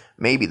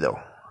 Maybe, though.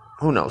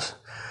 Who knows?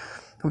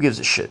 Who gives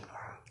a shit?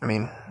 I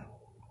mean,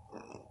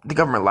 the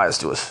government lies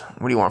to us.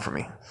 What do you want from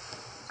me?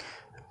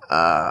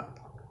 But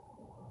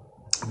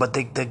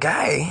the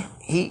guy,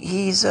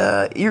 he's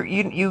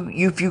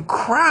if you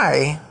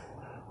cry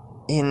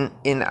in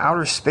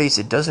outer space,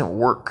 it doesn't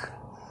work.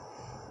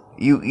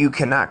 You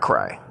cannot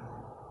cry.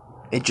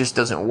 It just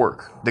doesn't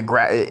work.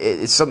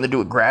 It's something to do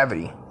with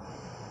gravity.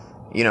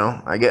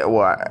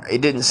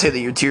 It didn't say that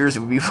your tears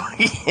would be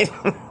fucking.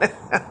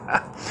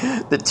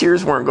 The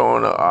tears weren't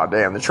going, oh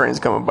damn, the train's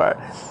coming by.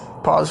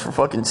 Pause for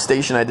fucking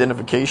station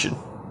identification.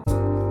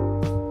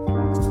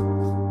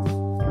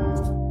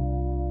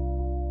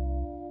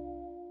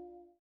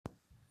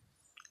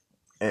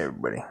 Hey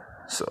everybody.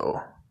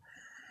 So,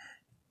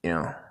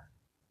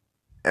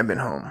 I've been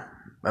home.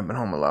 I've been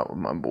home a lot with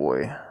my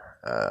boy.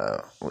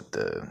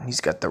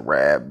 He's got the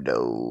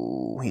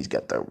rhabdo.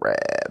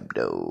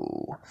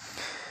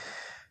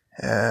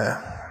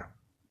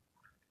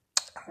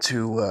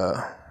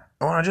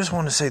 I just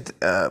want to say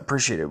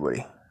appreciate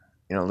everybody,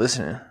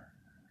 listening.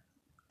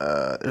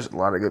 There's a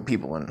lot of good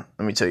people, and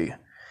let me tell you,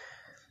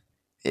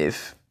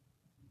 if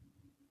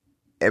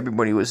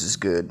everybody was as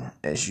good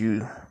as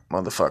you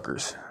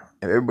motherfuckers,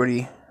 if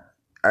everybody,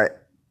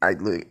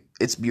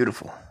 it's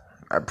beautiful.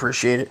 I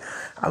appreciate it.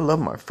 I love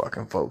my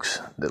fucking folks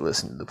that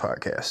listen to the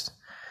podcast.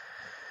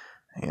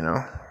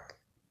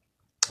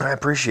 I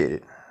appreciate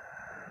it.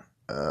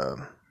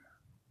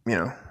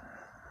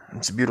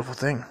 It's a beautiful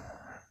thing.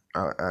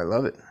 I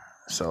love it.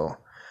 So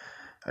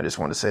I just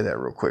want to say that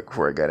real quick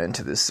before I got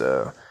into this.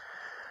 So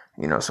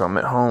I'm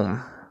at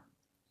home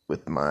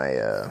with my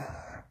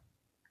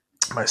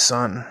my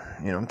son.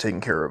 I'm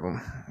taking care of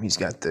him. He's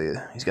got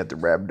the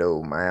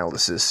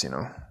rhabdomyolysis.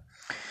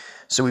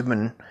 So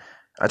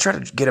I try to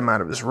get him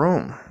out of his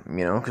room,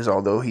 because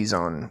although he's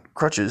on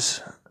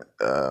crutches,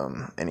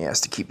 and he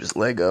has to keep his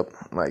leg up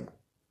like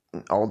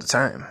all the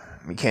time.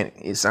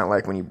 It's not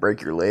like when you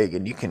break your leg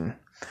and you can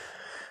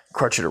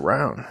crutch it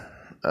around.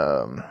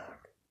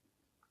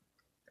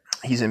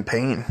 He's in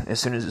pain as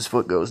soon as his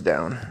foot goes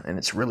down, and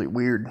it's really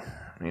weird,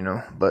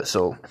 but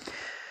so,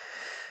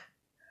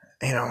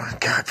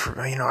 God,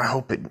 I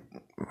hope it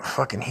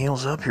fucking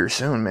heals up here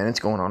soon, man. It's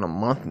going on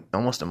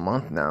almost a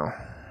month now,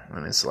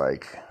 and it's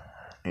like,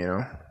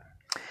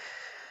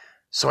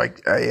 so I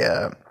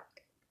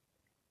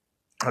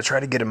try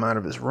to get him out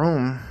of his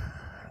room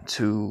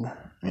to,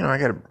 I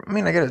gotta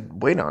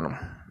wait on him.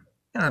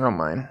 I don't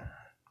mind.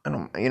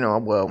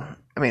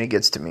 It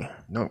gets to me.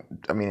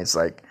 It's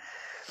like,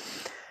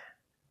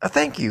 a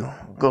thank you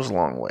goes a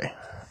long way,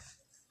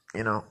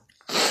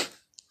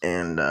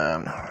 and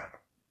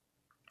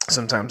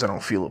sometimes I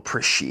don't feel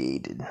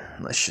appreciated,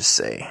 let's just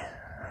say,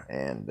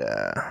 and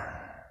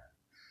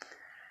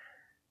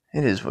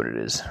it is what it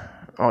is.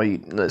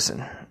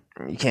 Listen,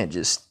 you can't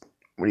just,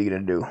 what are you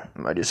gonna do?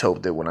 I just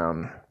hope that when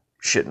I'm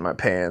shitting my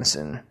pants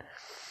and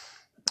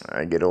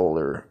I get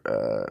older,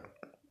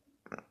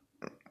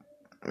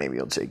 maybe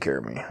he'll take care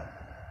of me,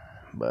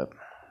 but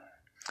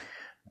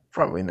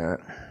probably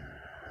not.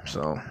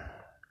 So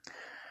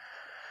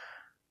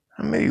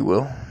maybe he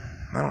will.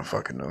 I don't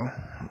fucking know.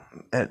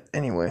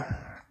 Anyway,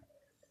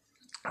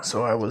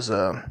 so I was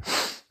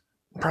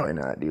probably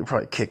not. Dude,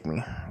 probably kick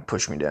me,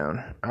 push me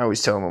down. I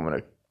always tell him I'm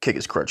gonna kick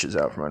his crutches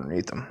out from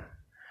underneath him.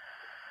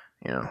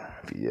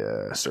 If he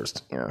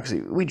starts, because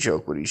we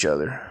joke with each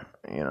other.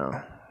 I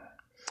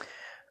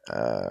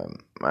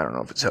don't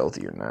know if it's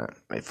healthy or not.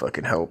 It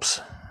fucking helps.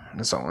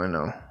 That's all I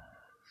know.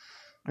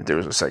 If there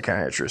was a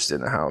psychiatrist in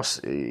the house,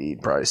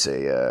 he'd probably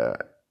say,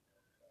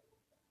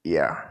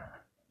 yeah,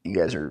 you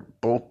guys are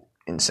both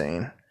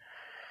insane,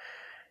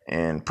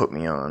 and put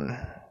me on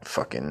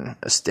fucking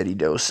a steady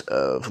dose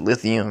of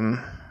lithium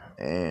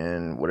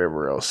and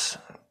whatever else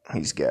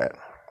he's got.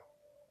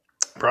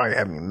 Probably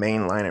have me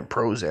mainlining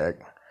Prozac.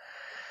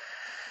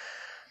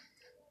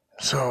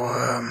 So,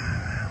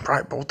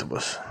 probably both of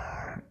us.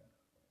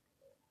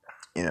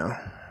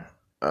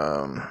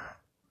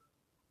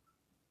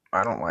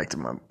 I don't like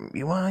them.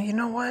 Well, you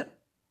know what?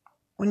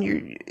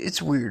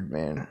 It's weird,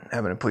 man,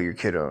 having to put your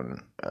kid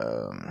on,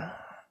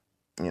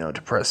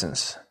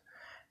 depressants,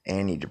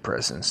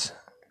 antidepressants,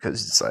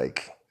 because it's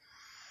like,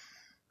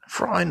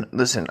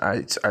 listen,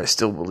 I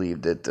still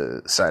believe that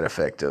the side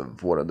effect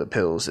of one of the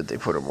pills that they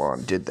put him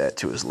on did that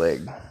to his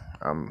leg.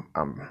 I'm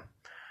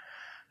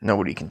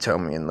Nobody can tell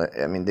me. And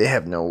I mean, they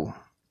have no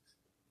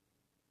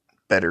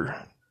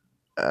better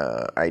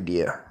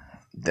idea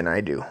than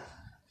I do,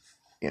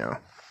 you know.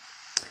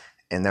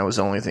 And that was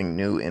the only thing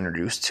new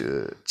introduced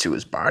to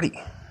his body.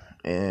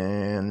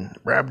 And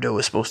rhabdo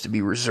is supposed to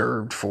be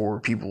reserved for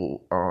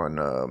people on,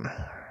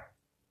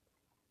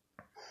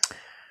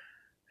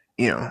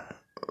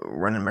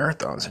 running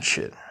marathons and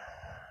shit.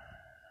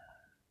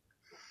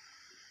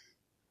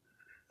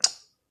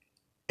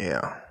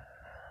 Yeah.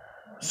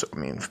 So I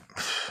mean,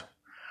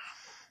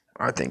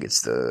 I think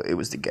it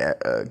was the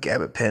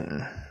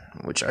gabapentin,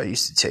 which I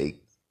used to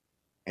take.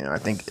 I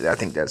think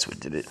that's what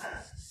did it.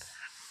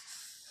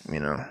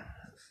 And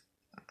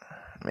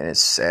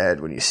it's sad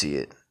when you see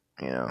it.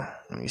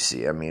 When you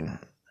see. I mean,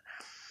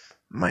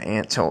 my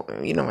aunt's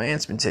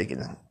been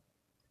taking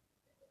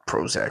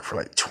Prozac for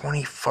like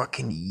 20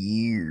 fucking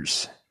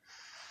years,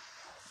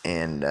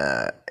 and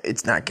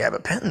it's not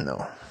gabapentin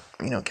though.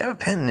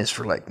 Gabapentin is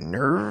for like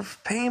nerve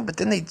pain, but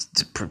then they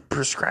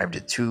prescribed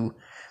it to,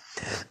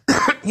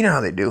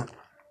 how they do.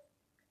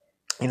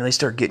 They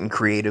start getting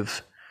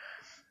creative,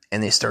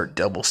 and they start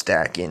double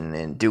stacking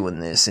and doing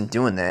this and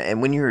doing that.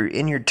 And when you're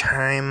in your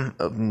time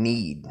of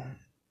need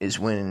is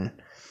when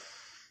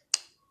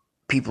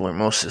people are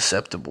most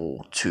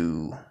susceptible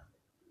to,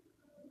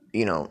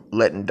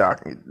 letting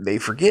they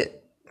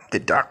forget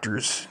that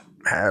doctors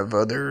have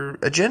other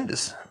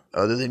agendas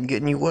other than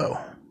getting you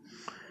well.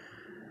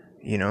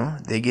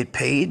 They get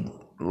paid.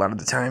 A lot of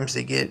the times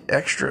they get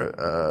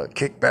extra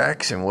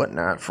kickbacks and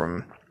whatnot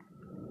from,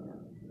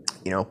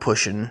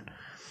 pushing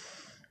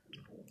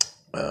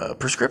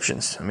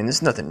prescriptions. I mean, this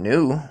is nothing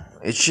new.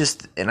 It's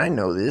just, and I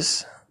know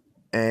this,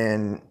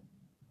 and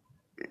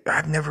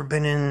I've never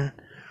been in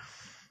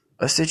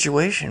a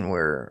situation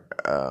where,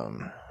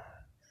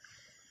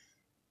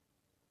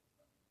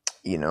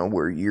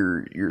 where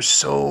you're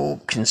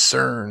so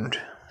concerned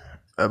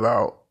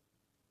about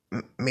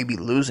maybe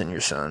losing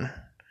your son,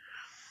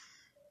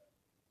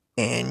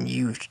 and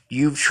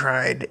you've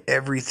tried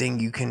everything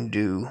you can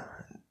do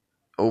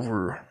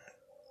over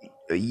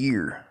a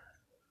year,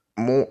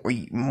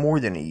 more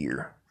than a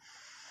year,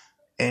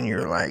 and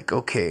you're like,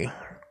 okay,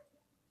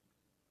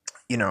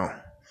 I'm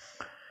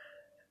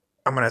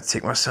gonna have to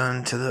take my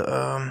son to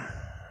the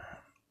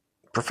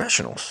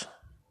professionals,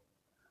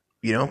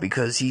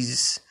 because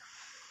he's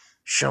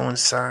showing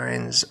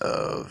signs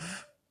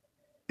of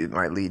it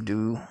might lead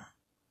to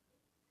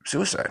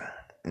suicide.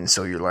 And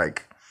so you're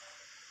like,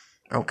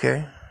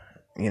 okay,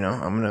 I'm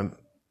gonna,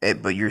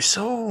 but you're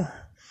so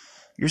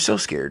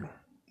scared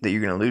that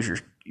you're gonna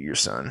lose your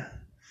son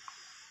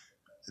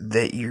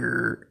that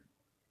you're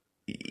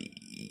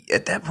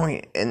at that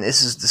point, and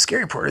this is the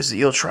scary part, is that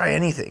you'll try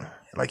anything.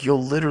 Like,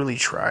 you'll literally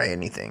try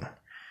anything,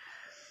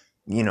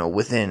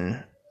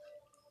 within,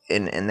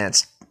 and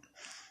that's,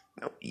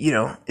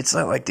 it's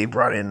not like they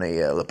brought in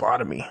a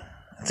lobotomy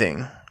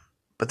thing,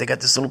 but they got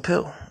this little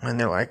pill, and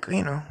they're like,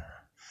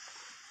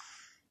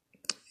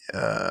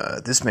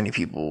 this many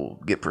people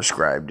get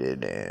prescribed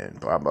it, and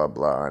blah, blah,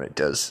 blah, and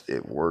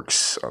it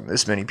works on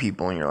this many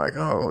people, and you're like,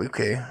 oh,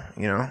 okay,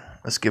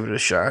 let's give it a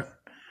shot.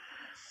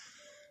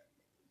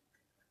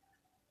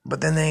 But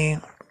then they,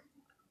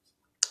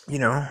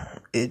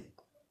 it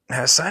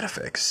has side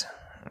effects,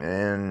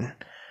 and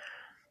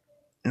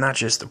not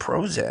just the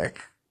Prozac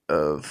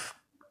of,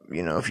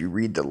 if you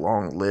read the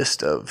long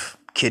list of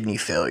kidney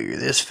failure,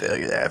 this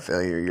failure, that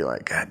failure, you're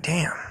like, God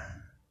damn,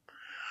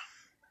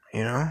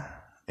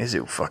 is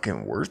it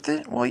fucking worth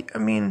it? Well, I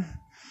mean,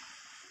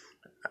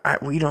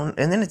 we don't,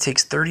 and then it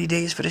takes 30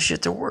 days for the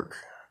shit to work.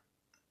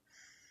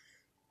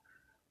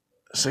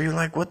 So you're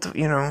like, what the,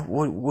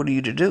 what are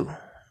you to do?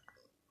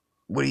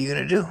 What are you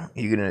gonna do?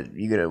 You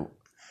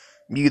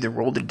either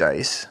roll the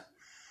dice,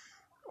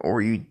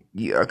 or you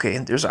okay,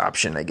 there's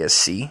option, I guess,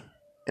 C,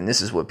 and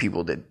this is what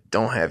people that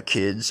don't have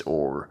kids,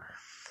 or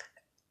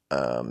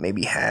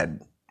maybe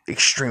had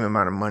extreme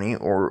amount of money,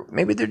 or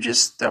maybe they're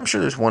just, I'm sure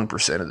there's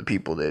 1% of the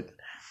people that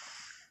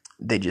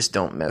they just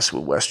don't mess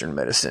with Western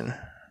medicine,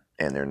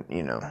 and they're,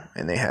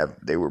 and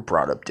they were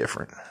brought up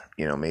different,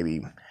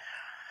 maybe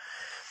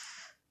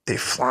they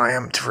fly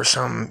them for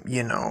some,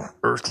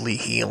 earthly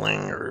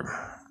healing, or,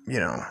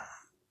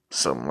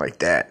 something like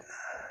that.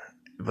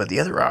 But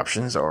the other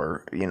options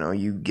are,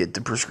 you get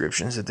the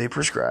prescriptions that they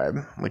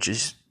prescribe, which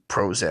is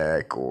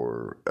Prozac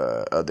or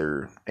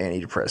other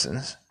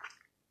antidepressants,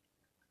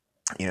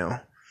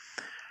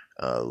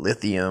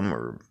 lithium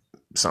or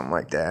something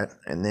like that,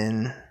 and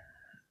then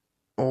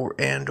or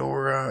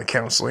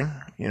counseling,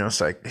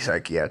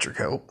 psychiatric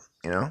help,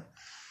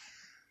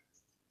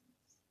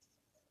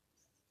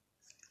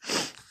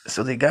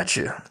 So they got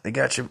you,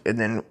 and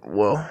then,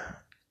 well,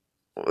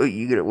 what are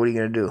you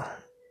gonna do?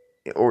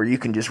 Or you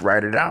can just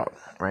write it out,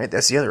 right?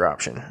 That's the other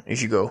option,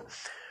 is you go,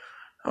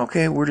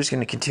 okay, we're just going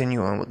to continue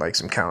on with like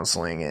some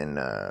counseling and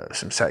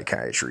some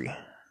psychiatry,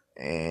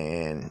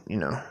 and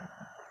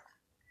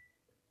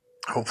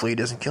hopefully he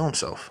doesn't kill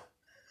himself,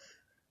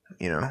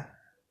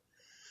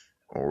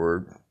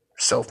 or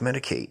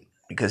self-medicate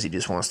because he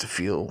just wants to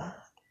feel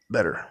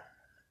better.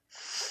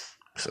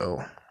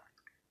 So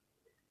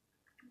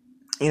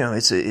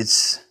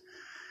it's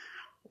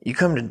you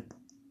come to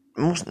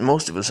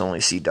most of us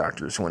only see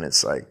doctors when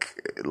it's like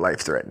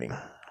life threatening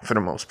for the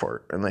most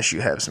part, unless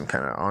you have some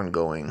kind of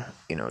ongoing,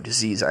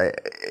 disease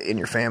in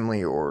your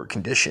family or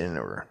condition,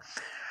 or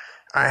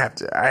I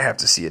have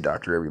to see a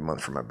doctor every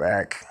month for my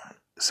back.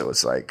 So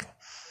it's like,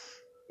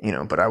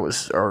 but I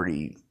was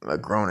already a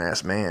grown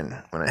ass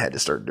man when I had to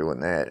start doing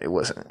that. It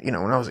wasn't, when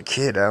I was a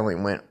kid, I only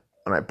went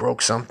when I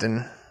broke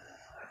something,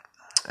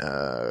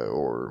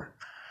 or,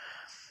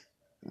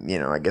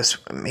 I guess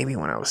maybe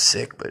when I was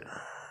sick, but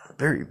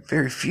very,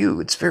 very few.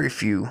 It's very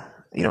few.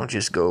 You don't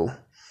just go,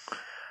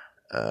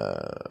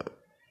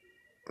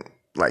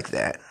 like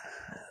that.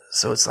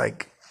 So it's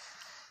like,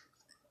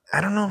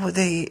 I don't know what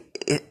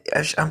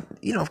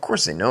of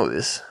course they know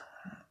this,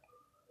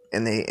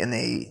 and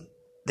they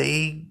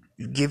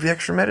give you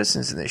extra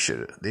medicines, and they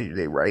should.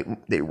 They write.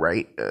 They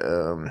wrote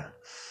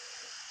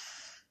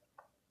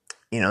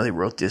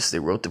this. They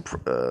wrote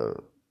the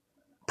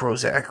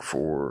Prozac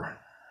for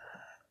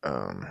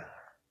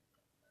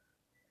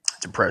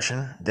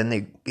depression. Then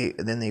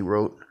they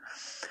wrote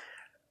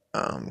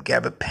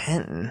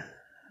gabapentin.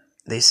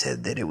 They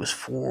said that it was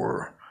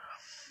for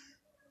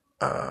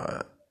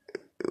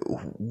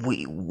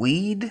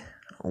weed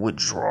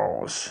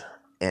withdrawals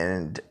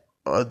and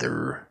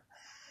other.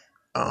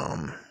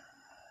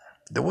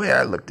 The way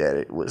I looked at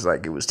it was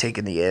like it was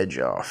taking the edge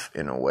off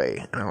in a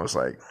way, and I was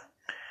like,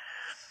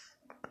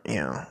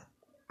 I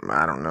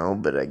don't know,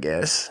 but I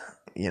guess,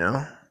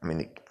 I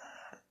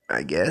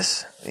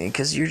guess,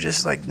 because you're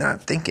just like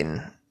not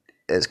thinking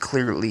as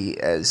clearly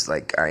as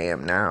like I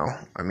am now.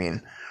 I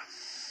mean,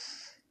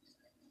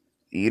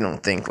 you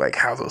don't think like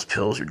how those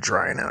pills are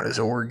drying out his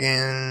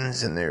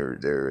organs, and they're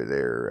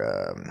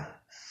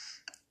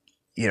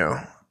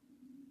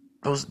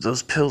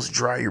those pills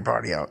dry your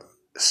body out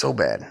so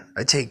bad.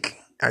 I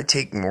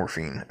take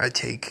morphine. I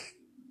take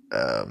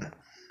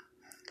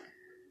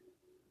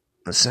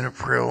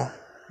lisinopril.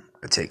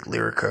 I take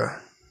Lyrica,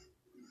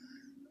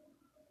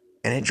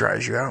 and it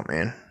dries you out,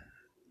 man.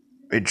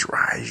 It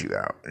dries you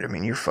out. I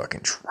mean, you're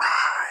fucking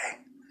dry,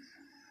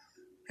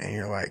 and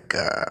you're like,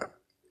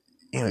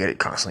 you gotta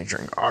constantly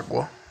drink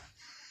agua.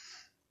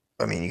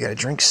 I mean, you gotta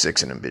drink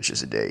 6 of them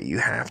bitches a day. You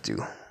have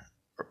to.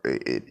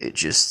 It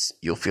just,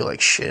 you'll feel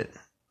like shit.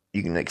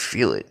 You can like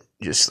feel it,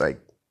 just like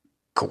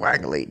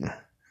coagulating.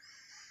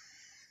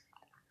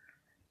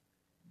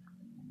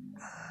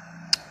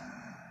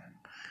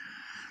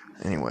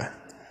 Anyway.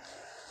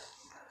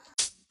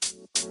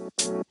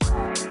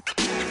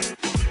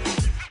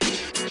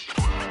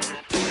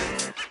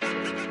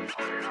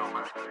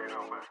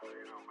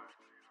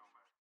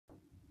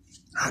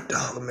 Hot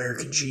dog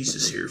American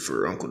Jesus here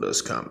for Uncle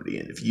Does Comedy.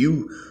 And if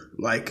you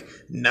like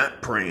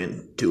not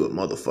praying to a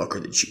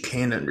motherfucker that you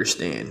can't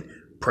understand,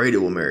 pray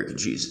to American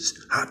Jesus.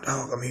 Hot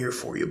dog, I'm here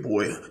for you,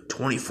 boy,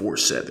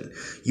 24/7.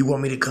 You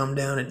want me to come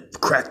down and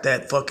crack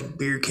that fucking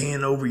beer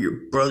can over your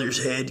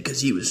brother's head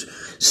because he was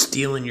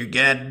stealing your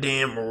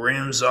goddamn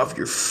rims off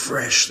your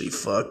freshly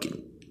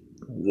fucking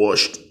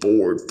washed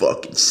Ford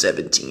fucking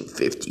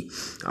 1750.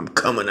 I'm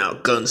coming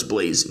out guns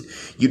blazing.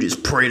 You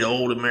just pray to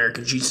old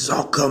American Jesus.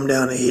 I'll come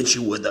down and hit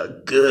you with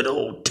a good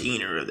old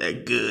teener of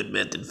that good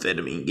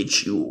methamphetamine.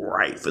 Get you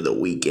right for the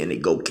weekend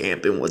and go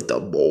camping with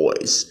the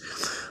boys.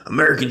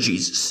 American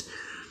Jesus.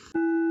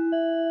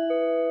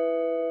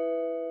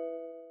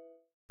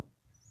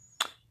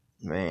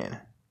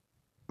 Man.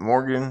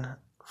 Morgan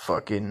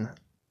fucking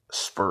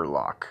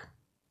Spurlock.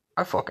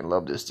 I fucking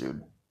love this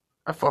dude.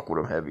 I fuck with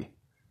him heavy.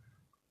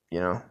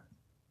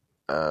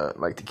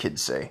 Like the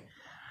kids say.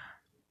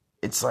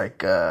 It's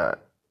like, how's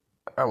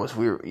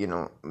everybody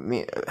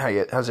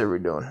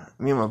doing?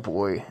 Me and my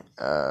boy,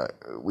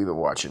 we've been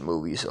watching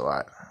movies a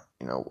lot.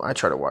 I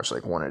try to watch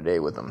like one a day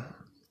with him.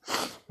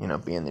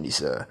 Being that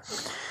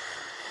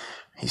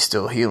he's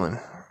still healing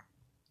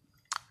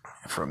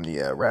from the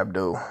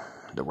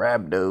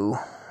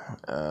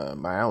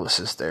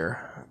rhabdomyolysis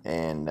there,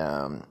 and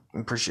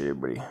appreciate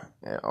everybody,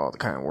 all the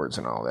kind words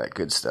and all that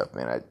good stuff,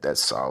 man.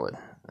 That's solid.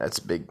 That's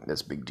big.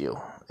 That's a big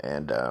deal.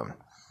 And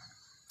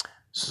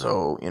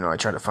so I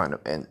try to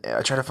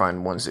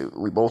find ones that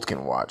we both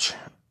can watch.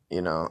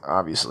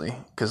 Obviously,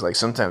 because like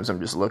sometimes I'm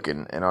just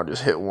looking and I'll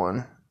just hit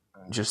one,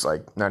 just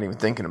like not even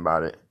thinking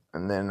about it,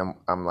 and then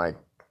I'm like,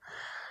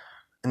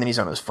 and then he's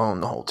on his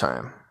phone the whole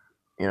time,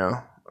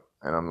 and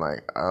I'm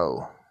like,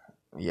 oh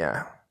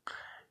yeah,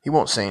 he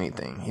won't say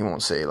anything. He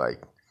won't say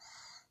like,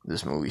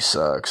 this movie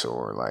sucks,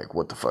 or like,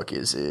 what the fuck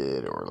is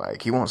it, or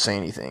like, he won't say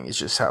anything. It's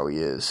just how he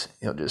is.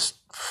 He'll just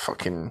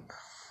fucking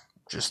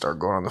just start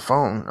going on the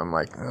phone. I'm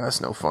like, oh,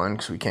 that's no fun,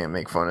 because we can't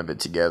make fun of it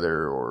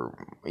together, or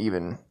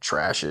even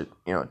trash it,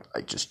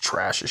 like just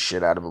trash the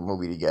shit out of a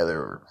movie together,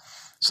 or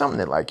something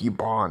that like you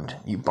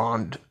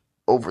bond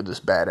over this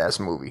badass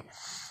movie,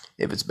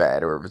 if it's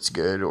bad or if it's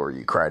good, or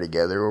you cry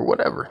together or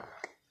whatever.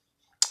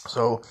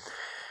 So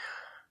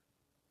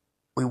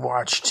we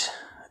watched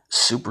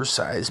Super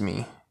Size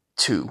Me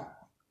 2,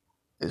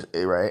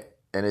 right?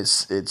 And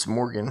it's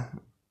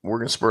Morgan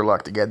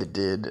Spurlock, the guy that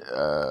did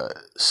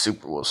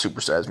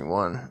Super Size Me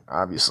 1,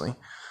 obviously,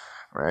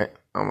 right?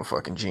 I'm a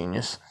fucking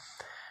genius.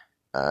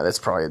 That's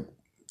probably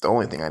the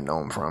only thing I know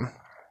him from.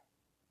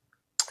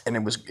 And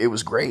it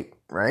was great,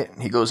 right?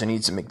 He goes and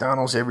eats at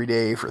McDonald's every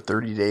day for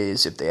 30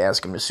 days. If they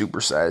ask him to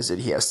supersize it,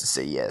 he has to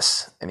say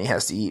yes. And he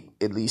has to eat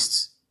at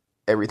least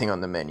everything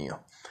on the menu.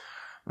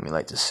 Let me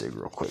light this cig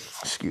real quick.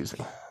 Excuse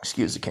me.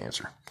 Excuse the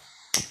cancer.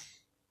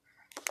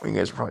 You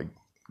guys are probably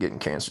getting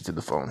cancer through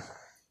the phone.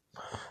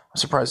 I'm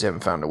surprised they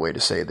haven't found a way to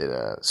say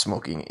that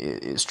smoking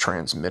is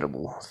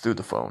transmittable through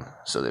the phone,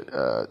 so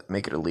that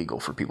make it illegal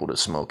for people to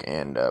smoke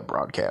and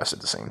broadcast at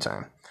the same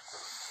time.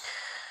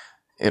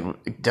 It'll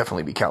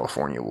definitely be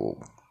California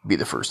will be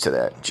the first to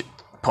that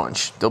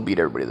punch. They'll beat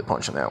everybody to the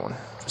punch on that one,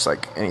 just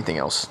like anything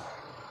else.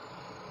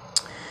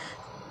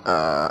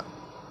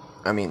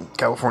 I mean,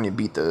 California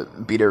beat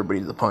everybody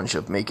to the punch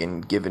of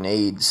giving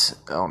AIDS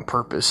on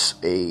purpose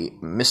a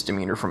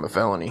misdemeanor from a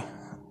felony.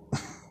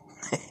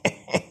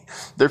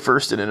 They're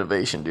first in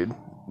innovation, dude.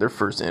 They're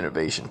first in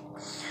innovation.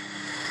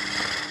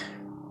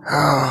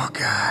 Oh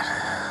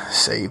God,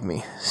 save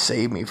me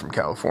from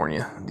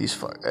California.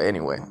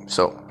 Anyway,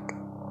 so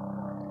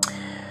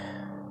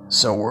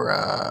we're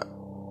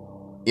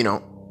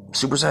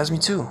Supersize Me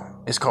Too.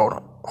 It's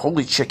called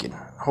Holy Chicken,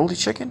 Holy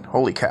Chicken,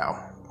 Holy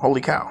Cow, Holy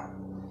Cow.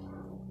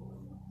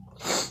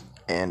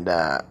 And,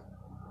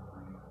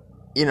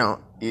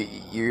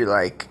 you're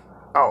like,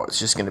 oh, it's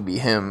just going to be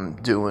him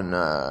doing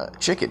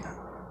chicken,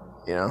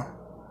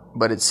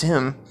 But it's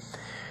him.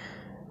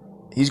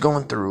 He's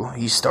going through.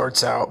 He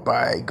starts out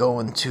by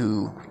going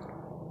to,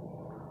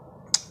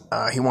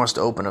 he wants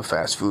to open a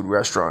fast food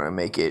restaurant and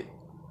make it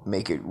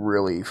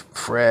really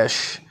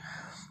fresh,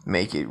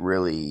 make it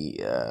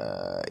really,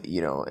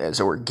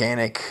 as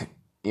organic,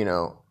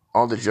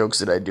 all the jokes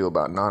that I do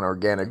about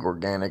non-organic,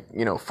 organic,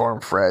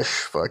 farm fresh,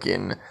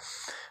 fucking,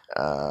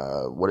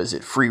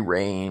 free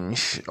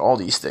range, all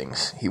these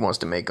things. He wants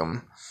to make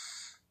them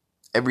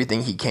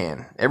everything he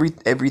can.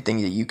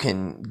 Everything that you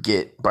can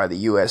get by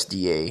the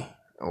USDA,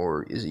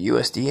 or is it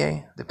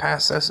USDA that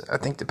passes? I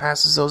think that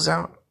passes those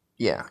out.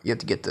 Yeah, you have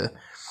to get the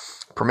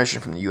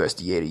permission from the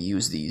USDA to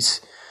use these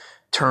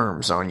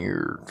terms on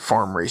your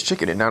farm-raised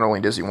chicken. And not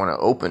only does he want to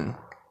open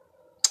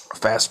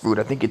fast food,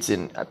 I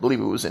believe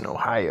it was in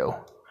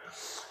Ohio,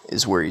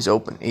 is where he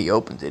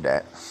opened it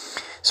at.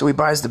 So he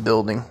buys the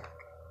building,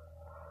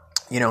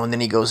 and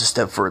then he goes a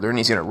step further and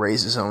he's going to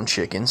raise his own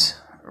chickens,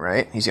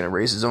 right? He's going to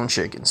raise his own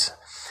chickens.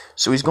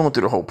 So he's going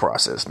through the whole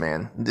process,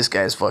 man. This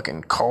guy's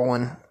fucking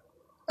calling.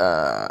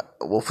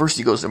 First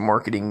he goes to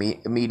marketing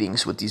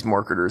meetings with these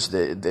marketers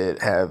that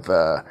have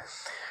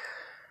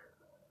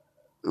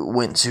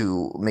went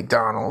to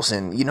McDonald's,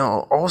 and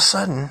all of a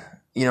sudden,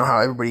 how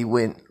everybody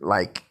went,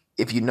 like,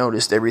 if you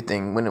noticed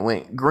everything when it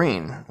went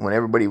green, when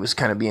everybody was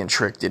kind of being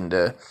tricked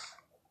into,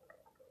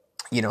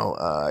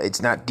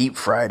 it's not deep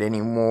fried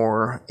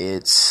anymore,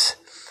 it's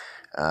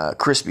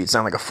crispy. It's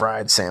not like a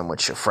fried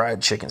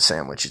chicken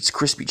sandwich, it's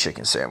crispy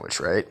chicken sandwich,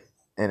 right?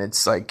 And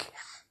it's like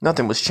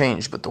nothing was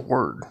changed but the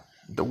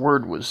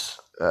word was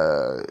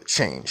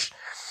changed.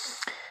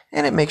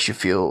 And it makes you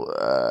feel,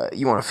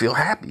 you want to feel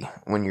happy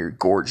when you're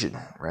gorging,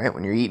 right?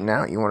 When you're eating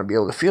out, you want to be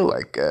able to feel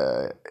like,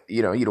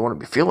 you don't want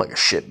to feel like a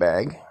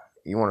shitbag.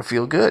 You want to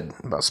feel good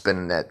about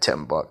spending that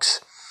 $10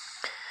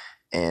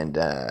 and,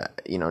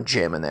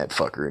 jamming that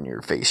fucker in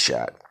your face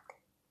shot.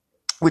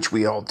 Which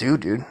we all do,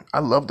 dude. I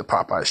love the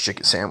Popeyes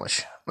chicken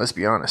sandwich. Let's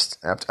be honest.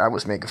 I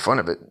was making fun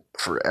of it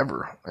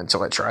forever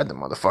until I tried the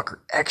motherfucker.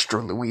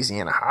 Extra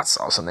Louisiana hot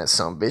sauce on that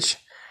sumbitch.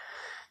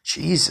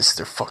 Jesus,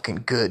 they're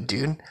fucking good,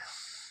 dude.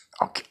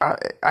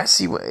 I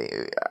see what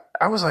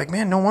I was like,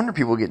 man, no wonder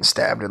people getting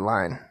stabbed in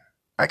line.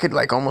 I could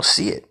almost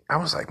see it. I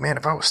was like, man,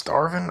 if I was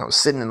starving, I was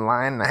sitting in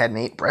line and I hadn't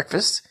ate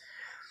breakfast,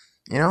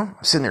 I'm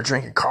sitting there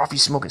drinking coffee,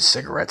 smoking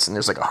cigarettes, and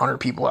there's 100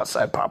 people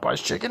outside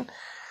Popeye's chicken.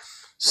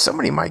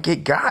 Somebody might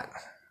get got.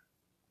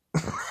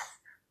 I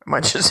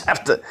might just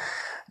have to,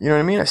 you know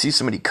what I mean? I see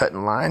somebody cut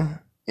in line,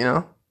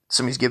 even if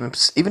somebody's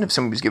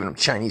giving them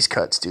Chinese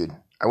cuts, dude,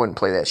 I wouldn't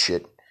play that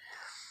shit.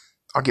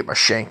 I'll get my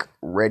shank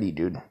ready,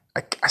 dude.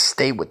 I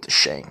stay with the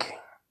shank.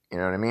 You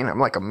know what I mean? I'm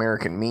like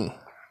American me.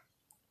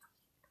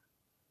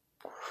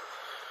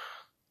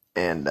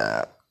 And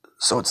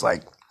so it's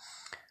like,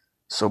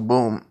 so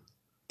boom,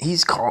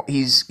 he's going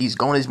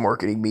to his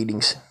marketing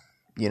meetings.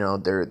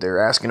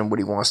 They're asking him what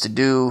he wants to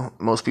do.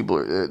 Most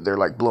people they're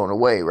like blown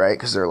away, right?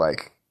 Because they're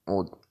like,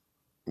 well,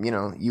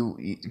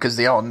 because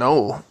they all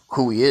know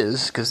who he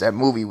is, because that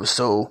movie was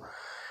so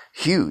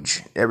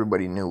huge.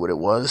 Everybody knew what it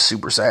was.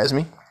 Supersize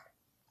Me.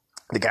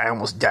 The guy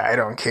almost died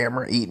on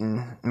camera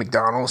eating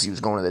McDonald's. He was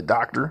going to the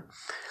doctor,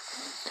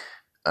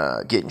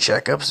 getting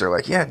checkups. They're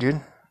like, yeah, dude,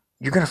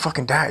 you're going to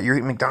fucking die. You're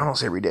eating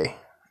McDonald's every day.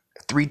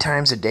 3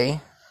 times a day.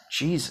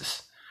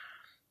 Jesus.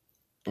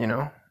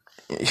 Your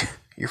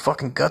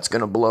fucking gut's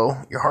going to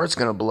blow. Your heart's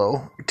going to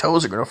blow. Your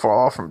toes are going to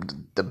fall off from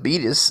the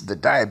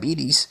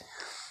diabetes.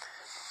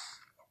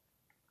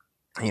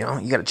 You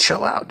got to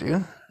chill out,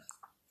 dude.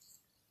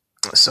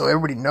 So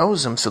everybody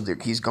knows him. So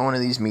he's going to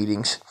these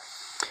meetings.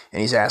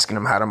 And he's asking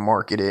them how to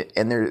market it,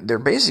 and they're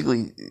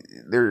basically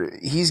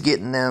he's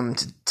getting them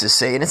to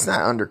say, and it's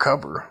not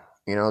undercover.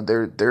 You know,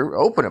 they're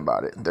open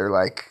about it. They're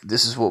like,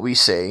 this is what we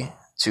say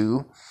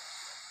to,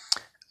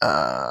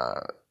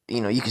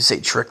 you know, you can say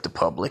trick the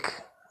public.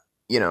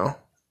 You know,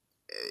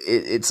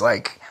 it's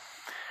like,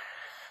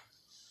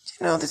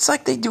 you know, it's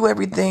like they do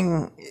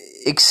everything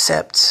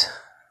except,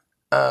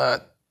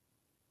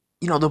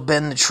 you know, they'll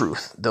bend the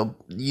truth. They'll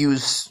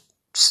use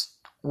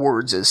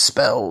words as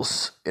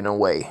spells in a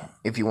way,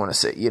 if you want to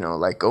say, you know,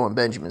 like Owen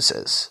Benjamin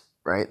says,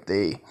 right?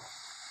 They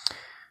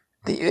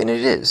and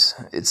it is.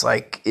 It's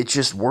like, it's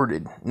just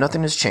worded.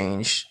 Nothing has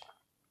changed.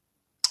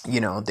 You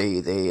know,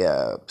 they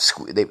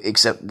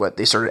except what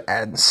they started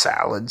adding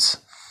salads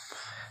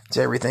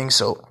to everything.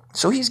 So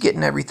he's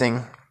getting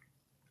everything.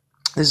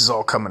 This is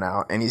all coming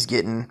out, and he's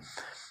getting.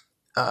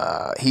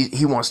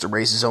 He wants to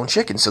raise his own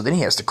chicken, so then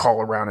he has to call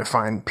around and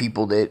find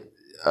people that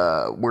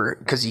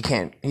because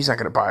he's not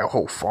going to buy a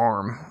whole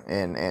farm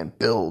and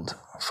build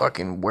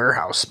fucking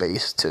warehouse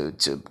space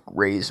to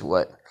raise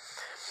what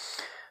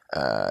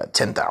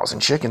 10,000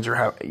 chickens or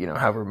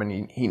however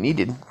many he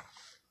needed.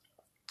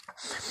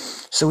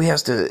 So he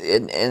has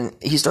to, and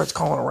he starts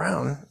calling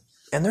around,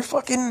 and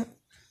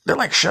they're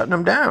like shutting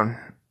him down.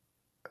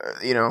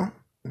 You know,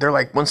 they're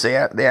like, once they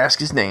ask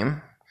his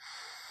name,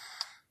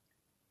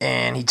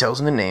 and he tells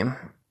them the name,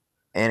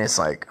 and it's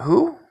like,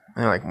 who?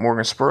 And they're like,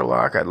 Morgan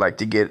Spurlock. I'd like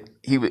to get.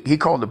 He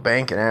called the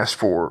bank and asked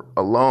for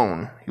a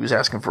loan. He was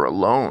asking for a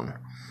loan.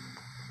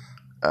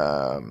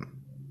 And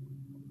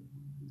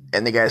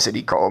the guy said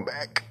he'd call him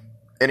back,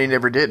 and he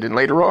never did. And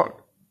later on,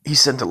 he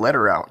sent a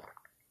letter out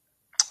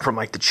from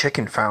like the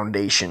Chicken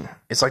Foundation.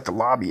 It's like the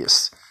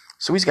lobbyists.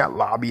 So he's got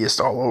lobbyists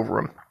all over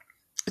him.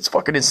 It's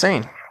fucking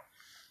insane.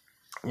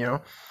 You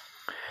know?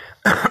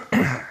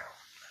 I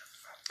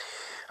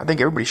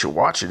think everybody should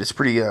watch it. It's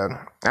pretty,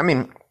 I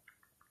mean,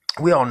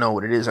 we all know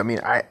what it is. I mean,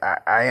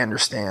 I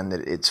understand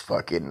that it's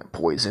fucking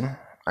poison.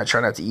 I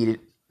try not to eat it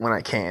when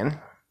I can,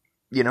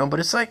 you know, but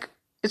it's like,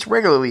 it's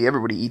regularly,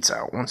 everybody eats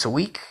out once a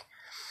week.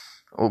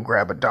 We'll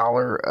grab a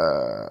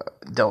 $1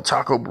 Del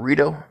Taco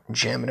burrito,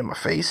 jam it in my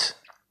face.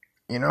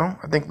 You know,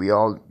 I think we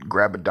all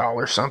grab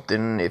 $1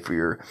 something if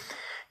you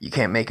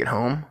can't make it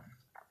home.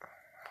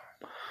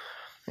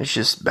 It's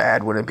just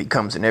bad when it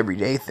becomes an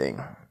everyday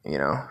thing, you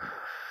know.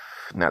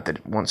 Not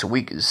that once a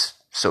week is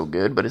so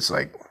good, but it's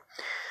like,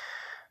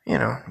 you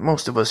know,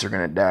 most of us are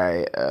going to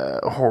die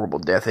a horrible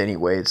death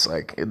anyway. It's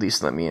like, at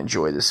least let me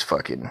enjoy this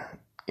fucking,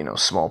 you know,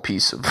 small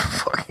piece of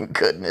fucking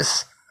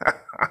goodness.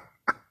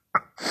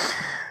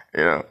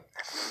 You know,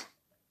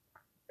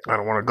 I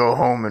don't want to go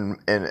home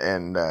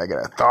and I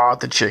got to thaw out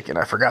the chicken.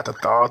 I forgot to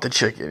thaw out the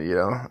chicken, you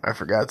know. I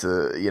forgot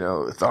to, you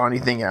know, thaw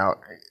anything out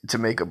to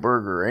make a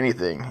burger or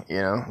anything,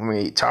 you know. When we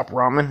eat Top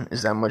Ramen,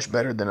 is that much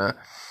better than a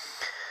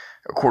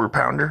quarter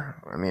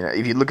pounder? I mean,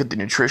 if you look at the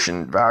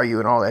nutrition value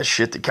and all that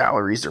shit, the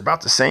calories, they're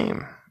about the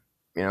same.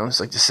 You know, it's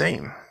like the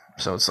same.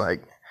 So it's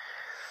like,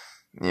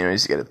 you know, you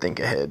just got to think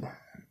ahead.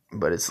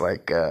 But it's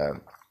like,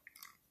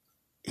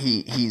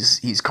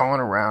 he's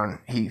calling around.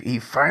 He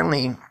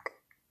finally,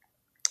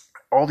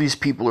 all these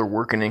people are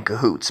working in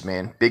cahoots,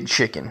 man. Big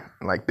chicken,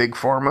 like Big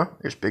Pharma.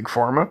 There's Big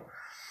Pharma.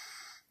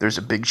 There's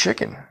a Big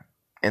Chicken,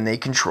 and they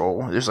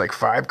control. There's like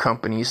 5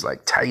 companies,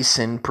 like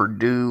Tyson,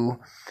 Purdue,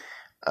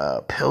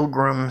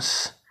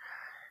 Pilgrims,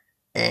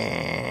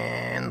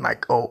 and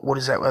like, oh, what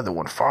is that other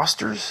one?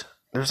 Foster's.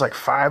 There's like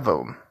 5 of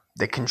them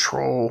that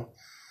control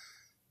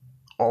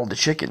all the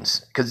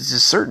chickens, because it's a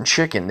certain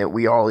chicken that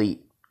we all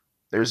eat.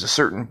 There's a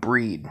certain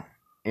breed,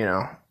 you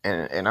know,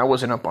 and I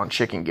wasn't up on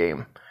chicken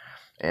game,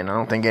 and I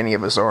don't think any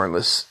of us are,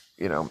 unless,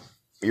 you know,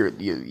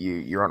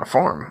 you're on a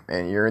farm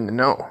and you're in the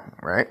know,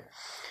 right?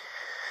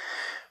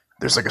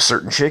 There's like a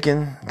certain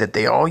chicken that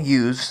they all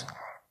use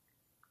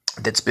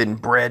that's been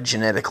bred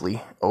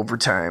genetically over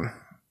time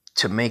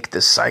to make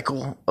the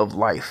cycle of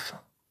life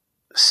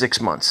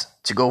 6 months,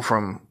 to go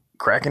from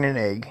cracking an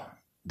egg,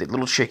 the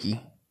little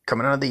chickie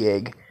coming out of the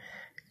egg,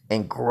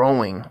 and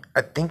growing.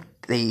 I think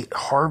they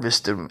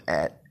harvest them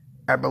at,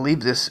 I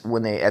believe this,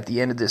 when they, at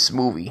the end of this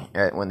movie,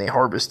 when they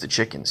harvest the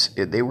chickens,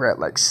 they were at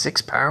like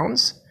 6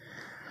 pounds,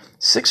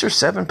 6 or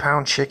 7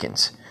 pound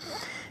chickens.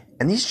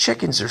 And these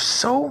chickens are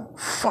so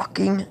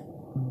fucking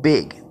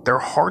big. Their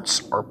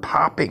hearts are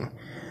popping.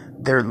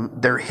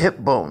 Their hip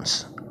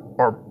bones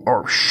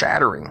are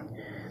shattering.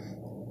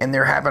 And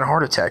they're having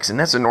heart attacks. And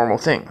that's a normal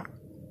thing.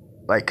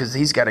 Like, because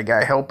he's got a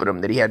guy helping him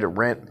that he had to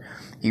rent.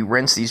 He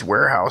rents these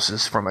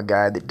warehouses from a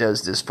guy that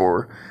does this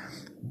for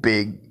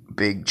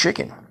big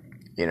chicken,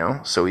 you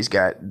know. So he's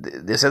got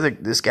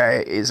this guy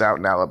is out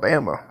in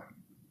Alabama,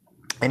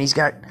 and he's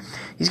got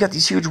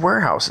these huge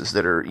warehouses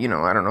that are, you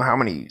know, I don't know how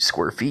many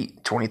square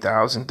feet,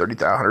 20,000,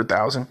 30,000,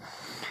 100,000,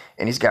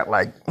 and he's got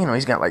like, I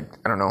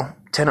don't know,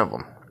 10 of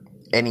them,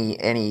 and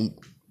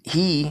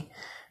he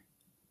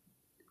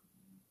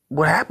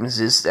what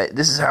happens is that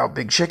this is how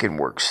Big Chicken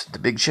works. The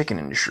big chicken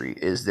industry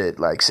is that,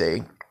 like,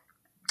 say,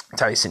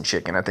 Tyson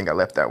Chicken, I think I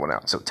left that one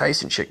out. So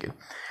Tyson Chicken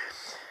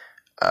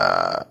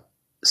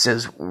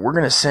says,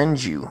 we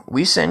send you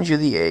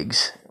the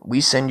eggs,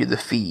 we send you the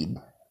feed,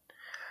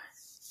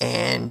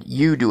 and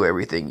you do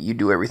everything. You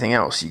do everything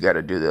else. You got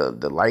to do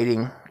the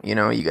lighting. You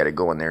know, you got to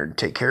go in there and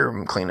take care of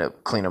them,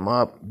 clean them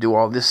up, do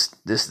all this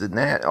and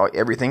that,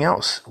 everything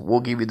else. We'll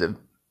give you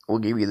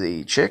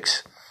the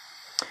chicks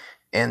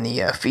and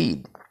the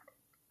feed,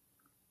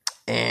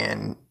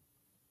 and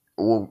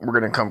we're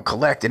gonna come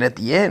collect. And at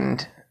the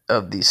end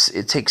of these,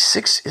 it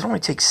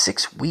only takes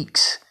 6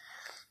 weeks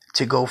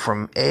to go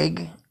from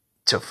egg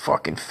to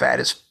fucking fat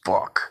as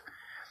fuck.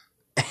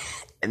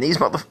 And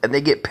and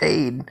they get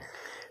paid.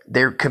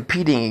 They're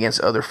competing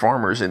against other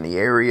farmers in the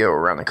area or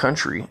around the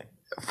country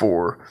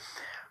for,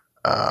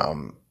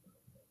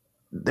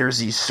 there's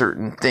these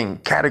certain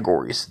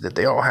categories that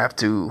they all have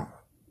to,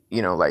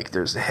 you know, like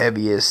there's the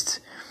heaviest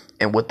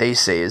and what they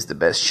say is the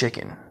best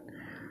chicken.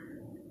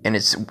 And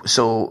it's,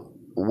 so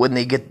when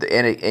they get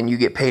and you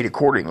get paid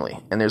accordingly,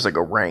 and there's like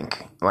a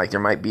rank, like there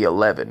might be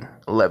 11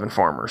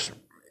 farmers,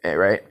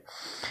 right?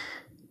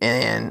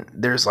 And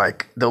there's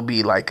like, there'll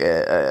be like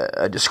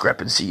a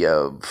discrepancy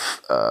of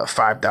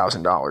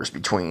 $5,000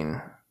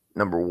 between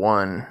number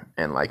 1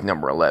 and like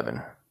number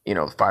 11, you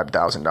know,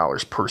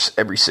 $5,000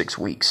 every 6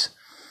 weeks.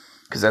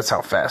 Because that's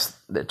how fast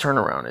the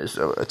turnaround is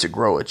to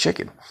grow a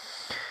chicken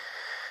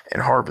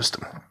and harvest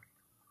them.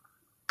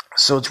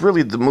 So it's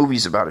really, the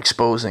movie's about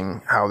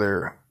exposing how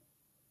they're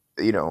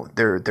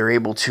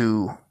able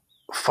to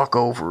fuck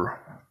over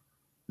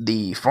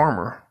the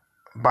farmer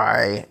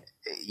by,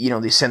 you know,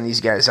 they send these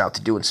guys out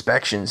to do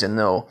inspections, and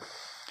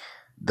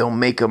they'll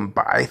make them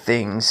buy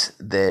things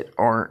that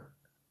aren't,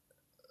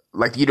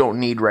 like, you don't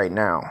need right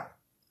now.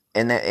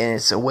 And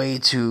it's a way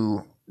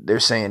to,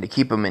 they're saying, to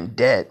keep them in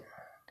debt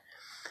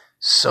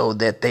so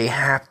that they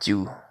have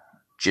to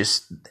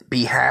just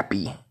be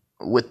happy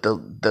with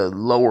the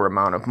lower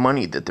amount of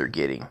money that they're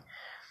getting,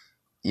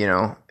 you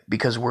know,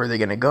 because where are they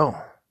going to go?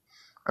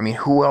 I mean,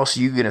 who else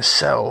are you going to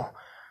sell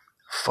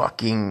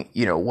fucking,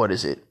 you know, what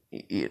is it?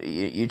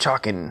 You're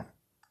talking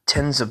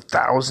tens of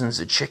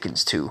thousands of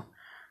chickens to.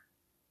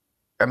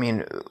 I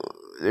mean,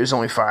 there's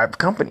only 5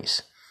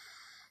 companies.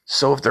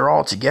 So if they're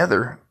all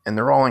together and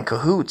they're all in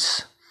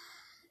cahoots,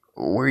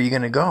 where are you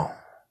going to go?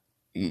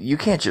 You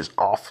can't just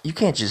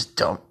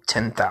dump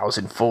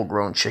 10,000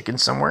 full-grown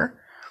chickens somewhere.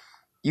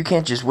 You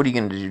can't just, what are you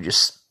going to do?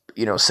 Just,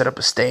 you know, set up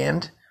a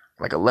stand,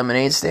 like a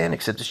lemonade stand,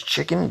 except it's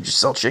chicken, just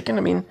sell chicken?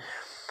 I mean,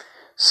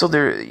 so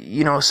there,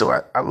 you know,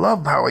 so I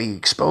love how he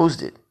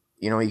exposed it.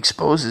 You know, he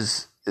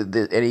exposes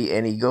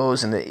and he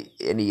goes and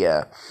he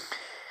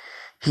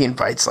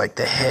invites like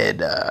the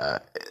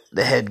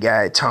head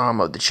guy,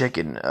 Tom, of the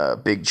chicken,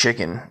 Big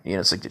Chicken. You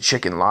know, it's like the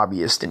chicken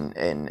lobbyist in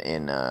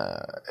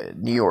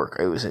New York.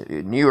 It was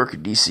New York or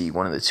DC,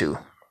 one of the two.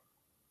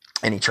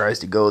 And he tries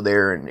to go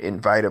there and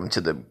invite him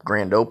to the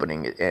grand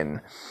opening.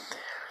 And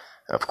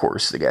of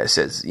course, the guy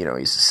says, you know,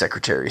 he's the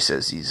secretary,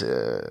 says he's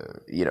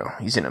you know,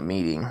 he's in a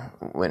meeting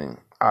when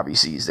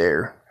obviously he's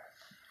there.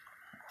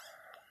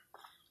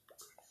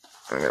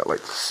 I'd like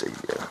to see,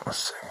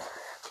 let's see.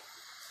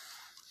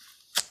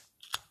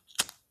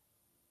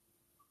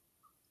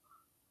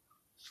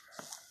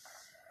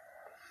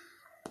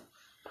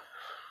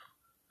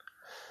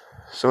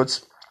 So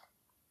it's,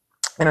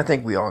 and I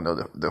think we all know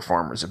the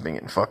farmers have been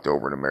getting fucked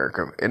over in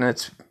America, and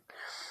it's,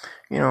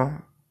 you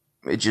know,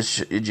 it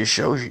just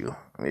shows you.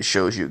 It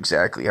shows you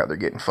exactly how they're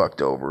getting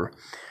fucked over,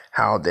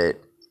 how that,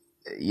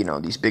 you know,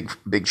 these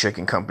big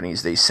chicken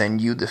companies, they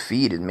send you the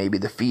feed, and maybe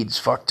the feed's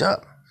fucked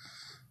up.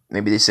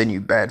 Maybe they send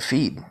you bad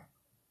feed.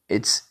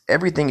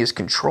 Everything is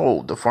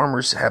controlled. The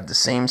farmers have the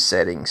same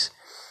settings.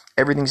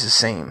 Everything's the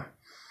same.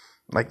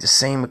 Like the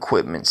same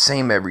equipment,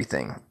 same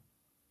everything,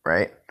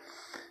 right?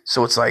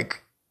 So it's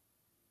like,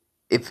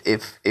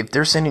 if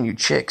they're sending you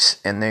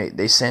chicks, and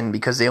they send,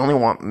 because they only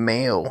want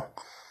male,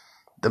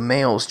 the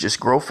males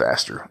just grow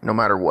faster no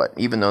matter what,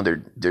 even though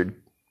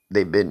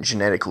they've been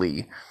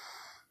genetically,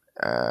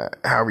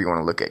 however you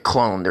want to look at,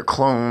 cloned. They're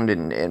cloned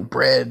and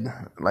bred.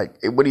 Like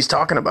what he's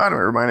talking about, it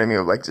reminded me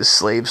of like this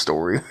slave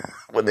story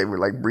when they were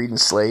like breeding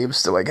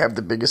slaves to like have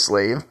the biggest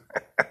slave.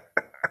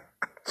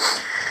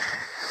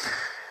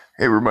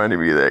 It reminded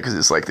me of that, because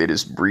it's like they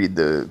just breed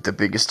the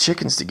biggest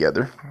chickens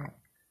together.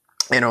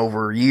 And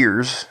over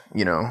years,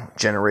 you know,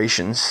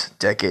 generations,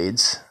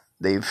 decades,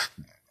 they've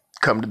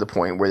come to the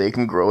point where they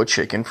can grow a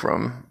chicken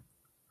from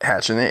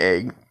hatching the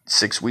egg.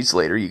 6 weeks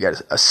later, you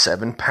got a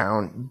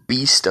 7-pound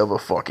beast of a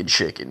fucking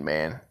chicken,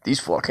 man.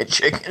 These fucking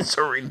chickens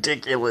are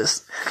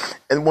ridiculous.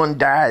 And one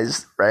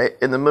dies, right?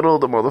 In the middle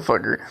of the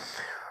motherfucker.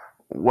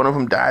 One of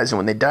them dies, and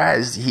when they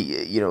dies,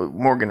 he, you know,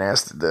 Morgan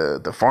asked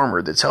the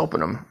farmer that's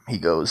helping him, he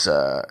goes,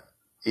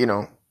 you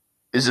know,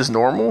 is this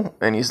normal?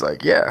 And he's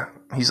like, yeah.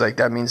 He's like,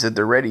 that means that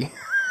they're ready.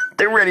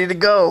 They're ready to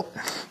go.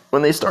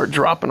 When they start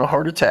dropping a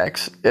heart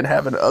attacks and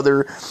having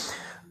other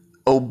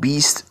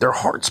obese, their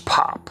hearts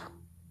pop.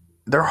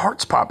 Their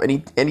hearts pop,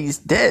 and he's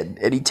dead.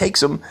 And he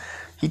takes him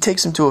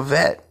to a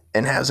vet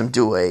and has him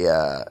do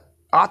a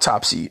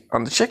autopsy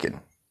on the chicken.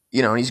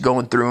 You know, and he's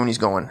going through and he's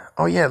going,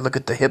 oh yeah, look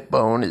at the hip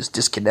bone is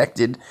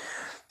disconnected.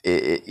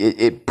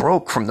 It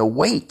broke from the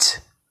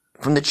weight,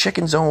 from the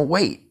chicken's own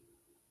weight.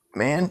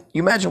 Man,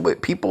 you imagine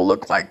what people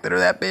look like that are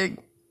that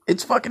big?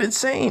 It's fucking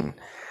insane.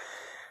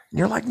 And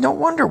you're like, no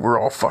wonder we're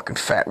all fucking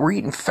fat. We're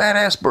eating fat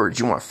ass birds.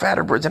 You want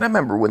fatter birds? And I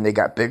remember when they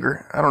got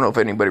bigger. I don't know if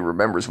anybody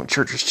remembers when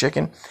Church's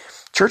Chicken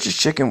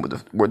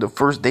were the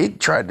first. They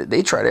tried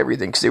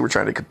everything because they were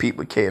trying to compete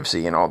with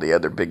KFC and all the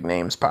other big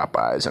names,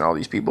 Popeyes and all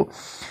these people.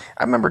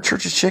 I remember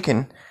Church's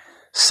Chicken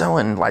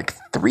selling like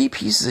 3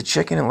 pieces of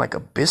chicken and like a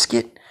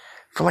biscuit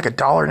for like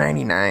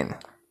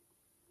 $1.99.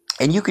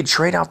 And you could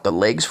trade out the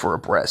legs for a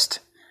breast.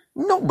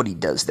 Nobody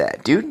does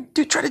that, dude.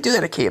 Dude, try to do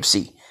that at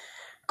KFC.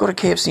 Go to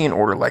KFC and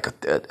order like a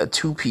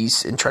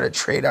 2-piece and try to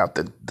trade out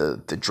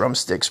the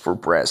drumsticks for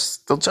breasts.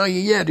 They'll tell you,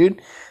 yeah,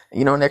 dude,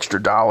 you know, an extra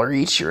 $1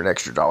 each or an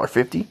extra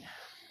 $1.50.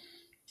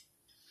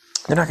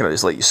 They're not gonna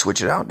just let you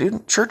switch it out,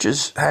 dude.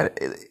 Church's had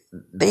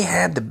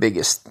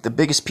the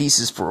biggest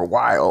pieces for a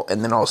while,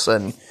 and then all of a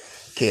sudden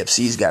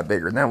KFC's got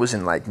bigger, and that was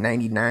in like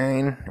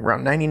 99,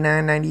 around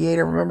 99, 98, I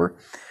remember.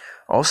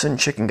 All of a sudden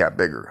chicken got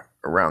bigger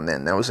around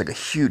then. That was like a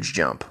huge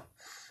jump,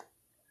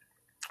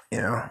 you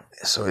know.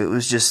 So it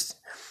was just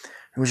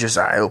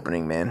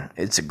eye-opening, man.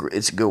 It's a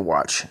good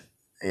watch,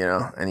 you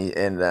know.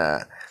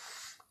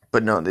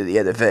 But no,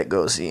 the vet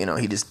goes, you know,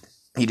 he just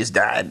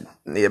died.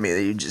 I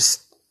mean,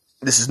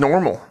 this is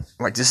normal.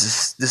 Like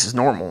this is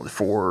normal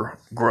for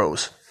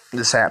grows.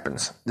 This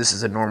happens. This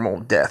is a normal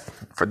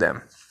death for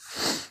them.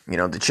 You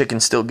know, the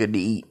chicken's still good to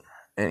eat,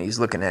 and he's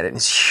looking at it, and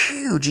it's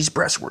huge. These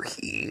breasts were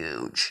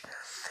huge.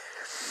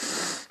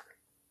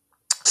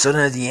 So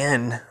then at the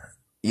end,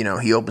 you know,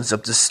 he opens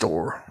up the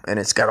store, and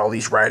it's got all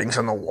these writings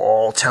on the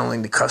wall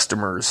telling the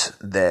customers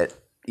that,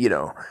 you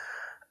know,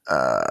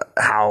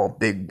 how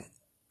Big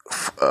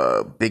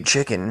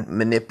Chicken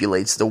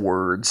manipulates the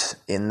words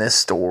in the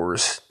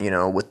stores, you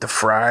know, with the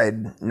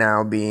fried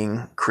now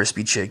being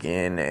crispy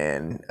chicken,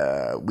 and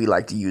we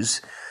like to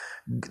use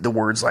the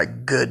words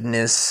like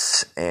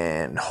goodness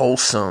and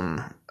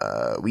wholesome.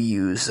 We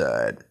use,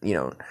 you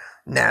know,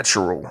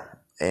 natural.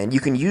 And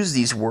you can use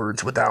these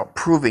words without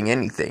proving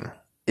anything.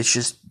 It's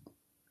just,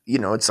 you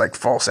know, it's like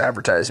false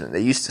advertisement.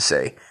 They used to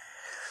say,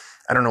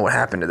 I don't know what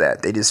happened to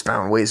that. They just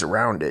found ways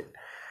around it.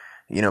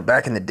 You know,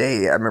 back in the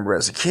day, I remember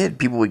as a kid,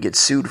 people would get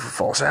sued for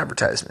false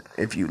advertisement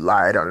if you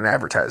lied on an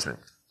advertisement.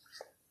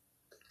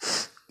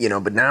 You know,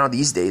 but now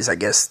these days, I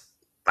guess,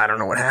 I don't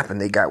know what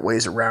happened. They got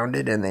ways around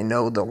it, and they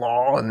know the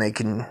law, and they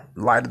can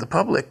lie to the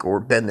public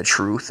or bend the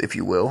truth, if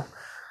you will.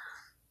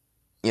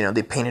 You know,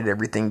 they painted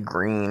everything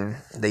green.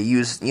 They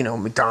used, you know,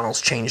 McDonald's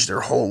changed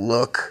their whole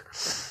look.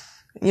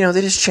 You know,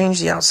 they just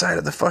changed the outside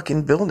of the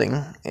fucking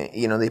building.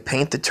 You know, they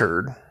paint the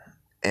turd,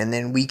 and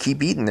then we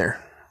keep eating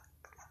there.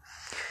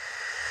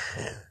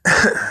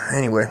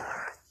 Anyway,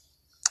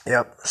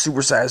 yep,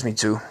 supersize me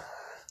too.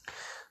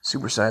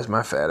 Supersize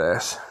my fat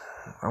ass.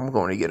 I'm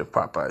going to get a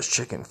Popeye's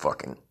chicken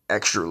fucking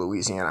extra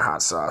Louisiana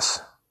hot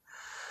sauce.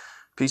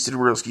 Peace to the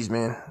Realskis,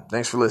 man.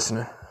 Thanks for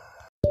listening.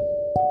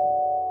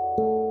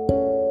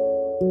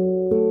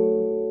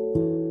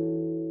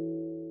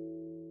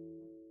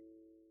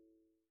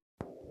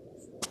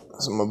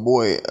 So my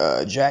boy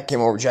Jack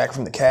came over, Jack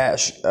from the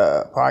Cash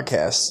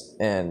podcast,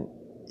 and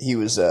he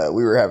was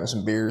we were having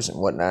some beers and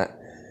whatnot,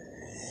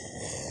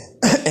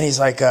 and he's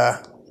like,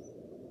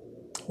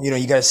 you know,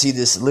 you got to see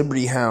this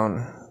Liberty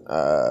Hound.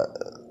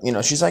 You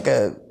know, she's like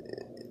a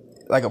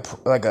I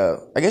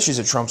guess she's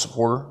a Trump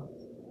supporter,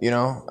 you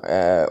know,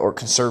 or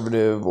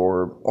conservative,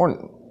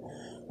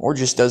 or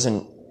just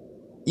doesn't.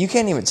 You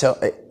can't even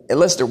tell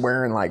unless they're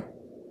wearing like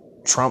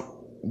Trump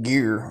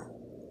gear.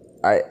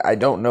 I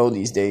don't know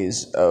these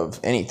days of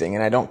anything,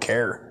 and I don't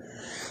care.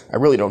 I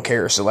really don't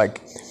care. So, like,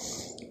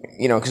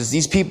 you know, because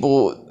these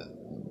people,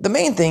 the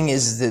main thing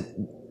is that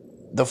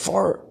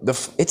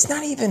it's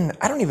not even,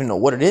 I don't even know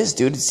what it is,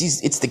 dude.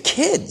 It's the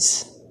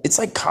kids. It's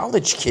like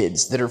college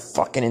kids that are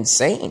fucking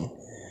insane.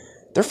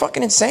 They're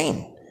fucking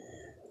insane.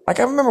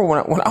 Like, I remember when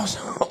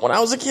I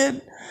was a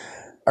kid,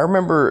 I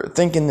remember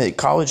thinking that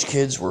college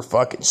kids were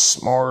fucking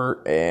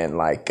smart and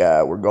like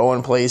were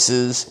going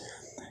places,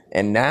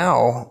 and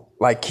now,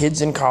 like,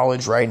 kids in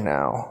college right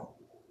now,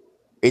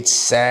 it's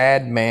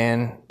sad,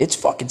 man. It's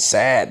fucking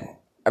sad.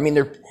 I mean,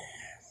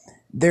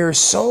 they're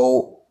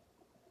so,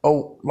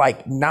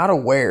 like, not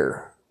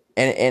aware.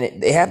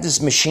 And they have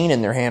this machine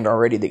in their hand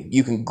already that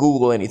you can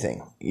Google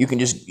anything. You can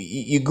just,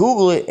 you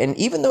Google it, and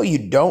even though you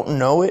don't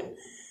know it,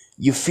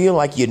 you feel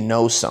like you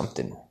know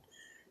something.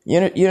 You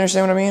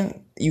understand what I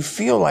mean? You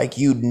feel like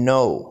you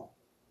know,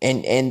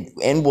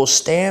 and will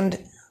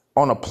stand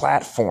on a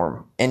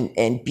platform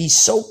and be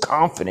so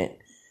confident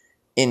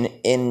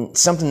in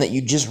something that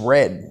you just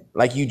read,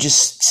 like you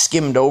just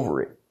skimmed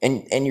over it,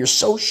 and you're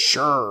so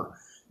sure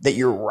that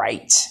you're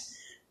right,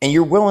 and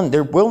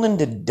they're willing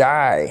to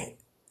die,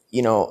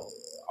 you know,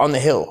 on the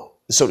hill,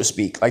 so to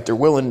speak. Like, they're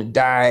willing to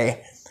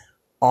die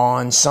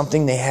on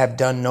something they have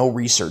done no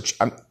research.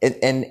 And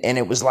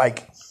it was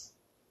like,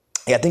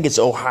 I think it's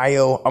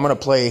Ohio. I'm gonna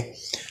play.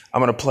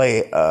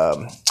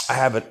 I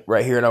have it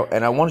right here,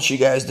 and I want you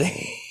guys to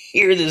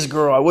hear this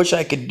girl. I wish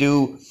I could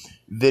do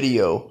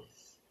video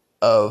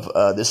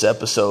of this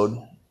episode,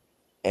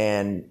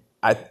 and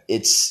I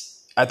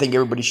think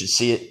everybody should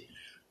see it.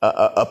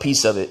 a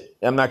piece of it.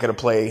 I'm not going to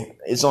play.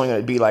 It's only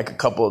going to be like a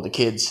couple of the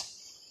kids.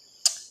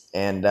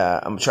 And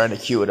I'm trying to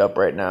cue it up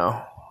right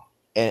now.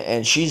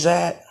 And she's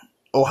at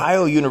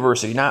Ohio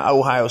University, not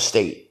Ohio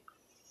State.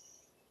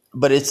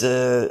 But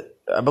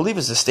I believe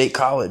it's a state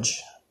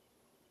college.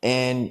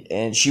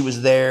 And she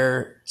was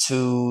there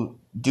to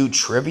do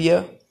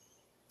trivia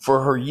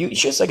for her.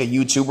 She's like a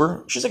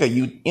YouTuber. She's like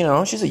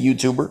she's a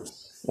YouTuber.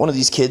 One of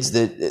these kids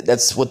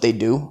that's what they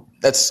do.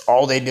 That's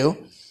all they do.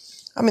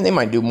 I mean, they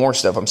might do more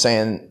stuff. I'm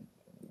saying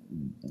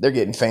they're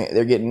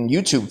getting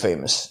YouTube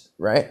famous,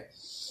 right?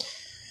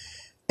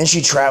 And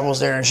she travels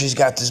there, and she's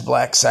got this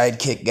black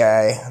sidekick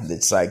guy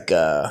that's like,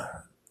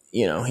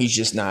 he's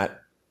just not.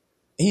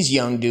 He's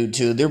young dude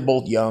too. They're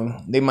both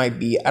young. They might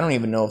be. I don't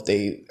even know if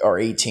they are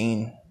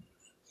 18.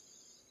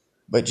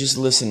 But just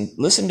listen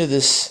to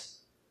this.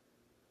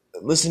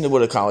 Listen to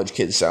what a college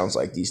kid sounds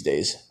like these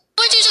days.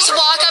 Would you just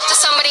walk up to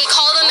somebody,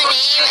 call them a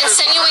name,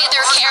 insinuate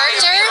their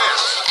character,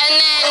 and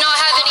then not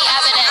have any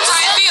evidence? That's how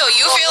I feel.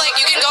 You feel like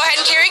you can go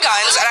ahead and carry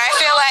guns, and I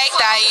feel like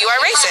that you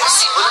are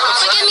racist.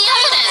 But give me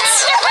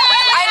evidence.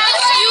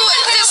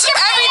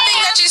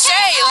 Everything that you say,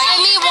 like,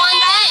 Give me one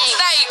thing.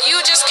 that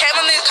you just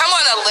come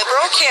on, a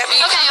liberal can't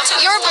be. Okay,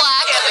 you're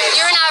black.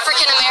 You're an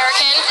African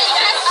American.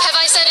 Have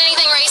I said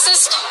anything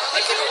racist?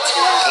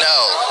 No.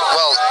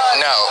 Well,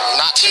 no,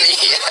 not to me.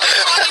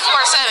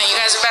 24/7. You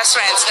guys are best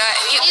friends.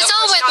 He's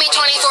not with me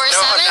 24/7.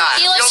 No, I'm not.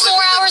 He lives 4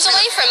 hours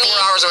away from me.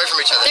 4 hours away from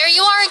each other. There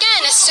you are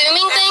again,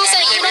 assuming things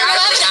that you don't have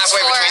evidence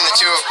Halfway for. between the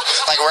two,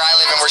 like where I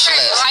live and where she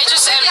lives. I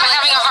just am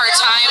having a hard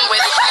time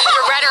with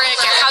your rhetoric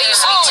and how you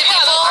speak to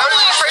people.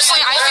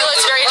 Personally, I feel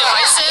it's very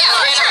divisive,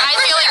 and I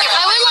feel like if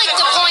I would like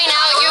to point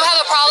out you have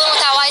a problem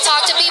with how I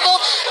talk to people.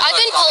 I've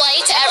been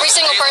polite to every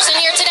single person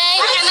here today.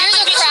 There's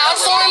a crowd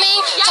forming,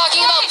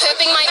 talking about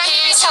pooping my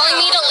pants, telling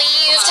me to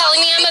leave,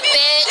 telling me I'm a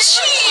bitch,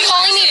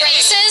 calling me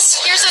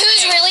racist.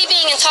 Who's really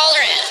being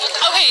intolerant?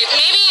 okay,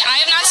 maybe I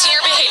have not seen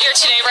your behavior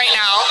today right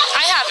now.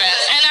 I haven't,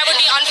 and I would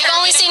be unfair. You've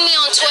only seen me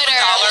on Twitter.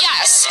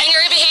 Yes, and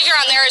your behavior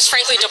on there is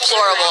frankly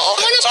deplorable.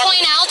 I want to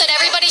point out that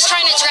everybody's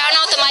trying to drown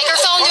out the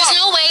microphone. There's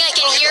no way I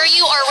can hear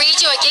you or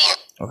read you or get your...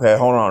 Okay,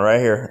 hold on right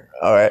here.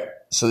 All right.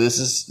 So this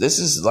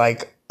is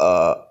like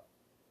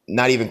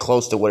not even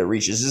close to what it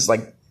reaches. This is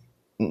like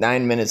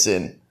 9 minutes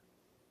in.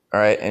 All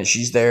right, and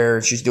she's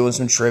there, she's doing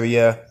some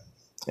trivia,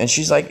 and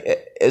she's like,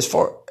 as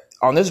far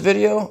on this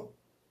video,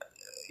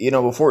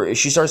 before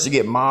she starts to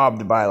get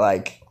mobbed by,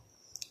 like,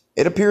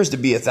 it appears to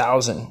be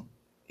 1,000,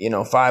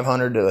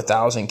 500 to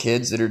 1,000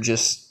 kids that are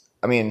just,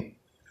 I mean,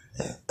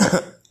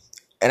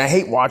 and I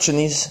hate watching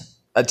these.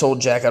 I told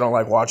Jack I don't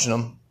like watching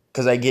them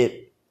because I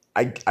get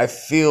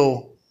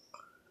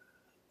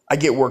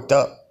worked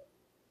up.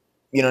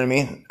 You know what I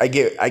mean? I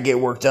get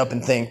worked up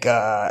and think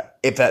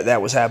if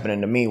that was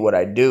happening to me, what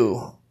I'd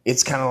do.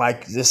 It's kind of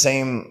like the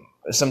same.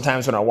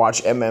 Sometimes when I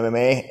watch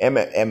MMA,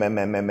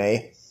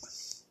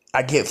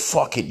 I get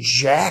fucking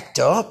jacked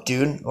up,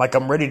 dude. Like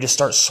I'm ready to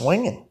start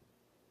swinging,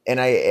 and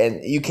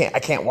I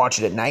can't watch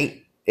it at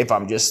night if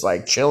I'm just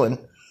like chilling.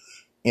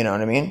 You know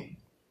what I mean?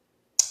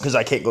 Because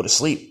I can't go to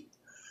sleep.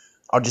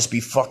 I'll just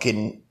be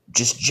fucking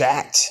just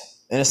jacked,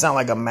 and it's not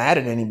like I'm mad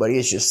at anybody.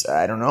 It's just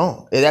I don't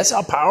know. That's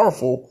how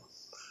powerful.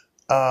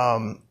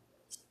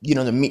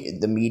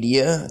 The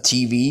media,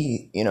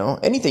 TV,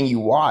 anything you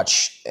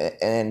watch,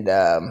 and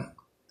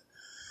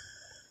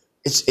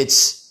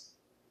it's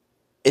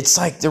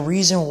like the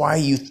reason why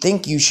you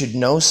think you should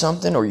know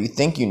something or you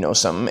think you know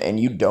something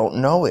and you don't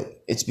know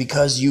it. It's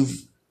because you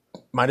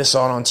might have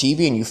saw it on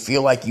TV and you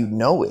feel like you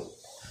know it,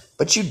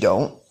 but you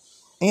don't,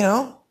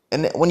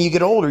 And when you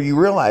get older, you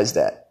realize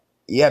that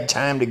you have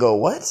time to go,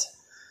 what?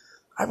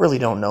 I really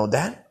don't know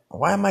that.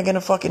 Why am I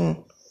gonna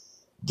fucking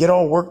get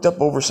all worked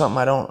up over something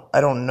I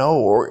don't know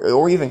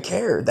or even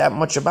care that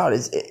much about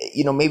it?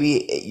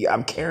 Maybe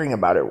I'm caring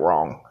about it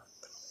wrong.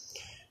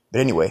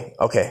 But anyway,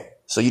 okay.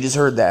 So you just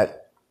heard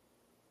that,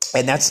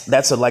 and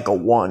that's like a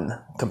 1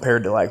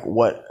 compared to like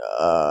what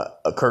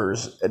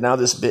occurs. And now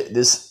this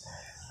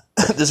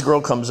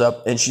girl comes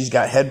up and she's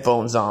got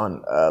headphones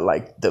on,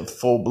 like the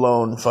full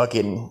blown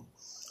fucking,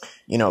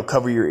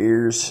 cover your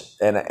ears.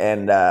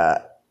 And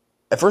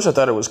at first I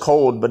thought it was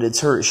cold, but it's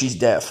her. She's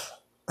deaf.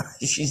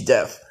 She's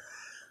deaf.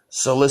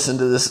 So listen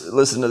to this here.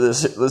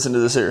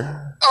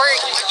 Or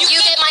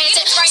you get my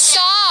attention.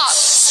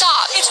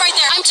 Stop. It's right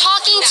there. I'm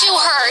talking to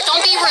her.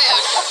 Don't be rude.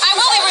 I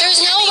will be rude.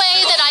 There's no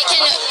way that I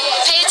can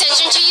pay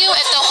attention to you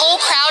if the whole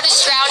crowd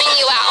is drowning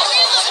you out.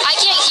 I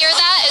can't hear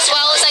that as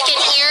well as I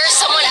can hear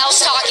someone else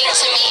talking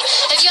to me.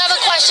 If you have a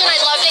question,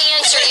 I'd love to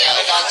answer you.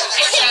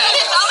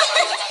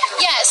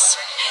 Yes.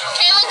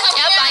 Kayla, come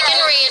Yep, here. I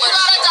can read. You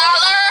got $1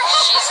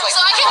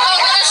 so I can go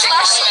get a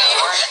slush.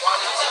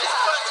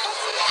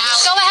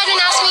 Go ahead and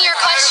ask me your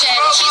question.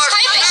 She's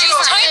typing.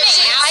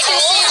 I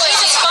can see what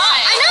she's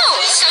fine. I know.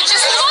 So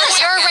just pause.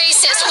 You're a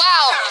racist.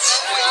 Wow.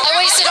 I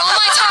wasted all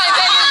my time,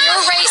 but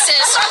you're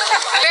racist.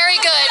 Very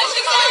good.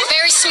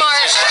 Very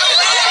smart.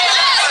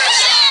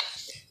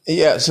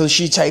 Yeah, so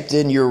she typed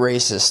in "you're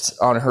racist"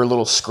 on her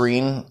little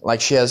screen, like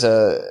she has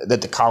that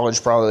the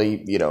college probably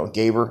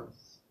gave her,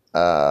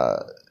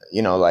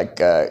 You know,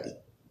 like,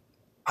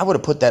 I would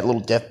have put that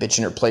little deaf bitch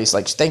in her place.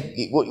 Like,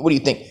 what do you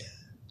think?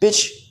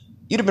 Bitch,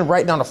 you'd have been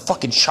writing on a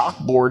fucking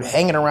chalkboard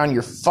hanging around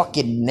your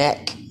fucking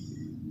neck.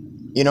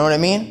 You know what I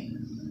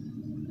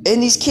mean?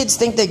 And these kids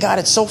think they got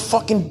it so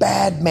fucking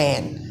bad,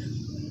 man.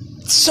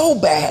 So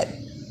bad.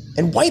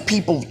 And white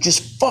people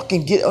just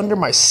fucking get under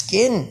my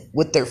skin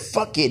with their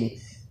fucking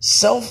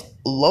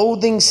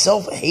self-loathing,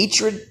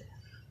 self-hatred.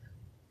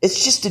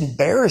 It's just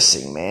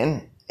embarrassing,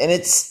 man. And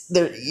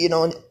you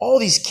know, and all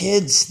these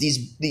kids,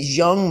 these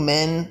young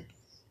men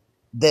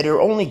that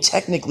are only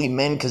technically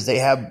men because they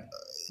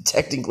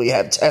technically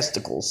have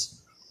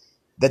testicles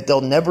that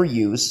they'll never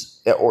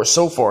use, or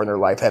so far in their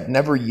life have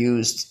never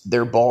used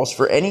their balls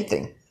for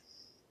anything.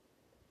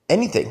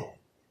 Anything.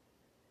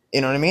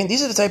 You know what I mean?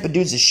 These are the type of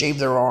dudes that shave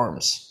their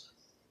arms.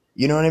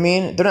 You know what I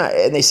mean? They're not,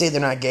 and they say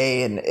they're not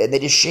gay, and they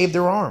just shave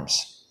their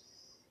arms.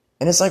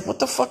 And it's like, what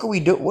the fuck are we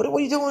doing? What are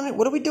we doing?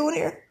 What are we doing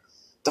here?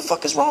 What the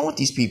fuck is wrong with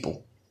these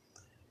people?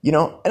 You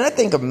know, and I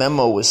think a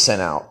memo was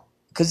sent out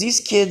because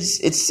these kids,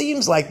 it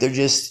seems like they're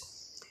just,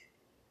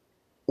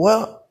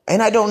 well,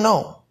 and I don't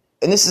know.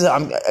 And this is,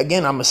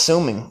 I'm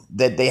assuming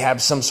that they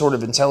have some sort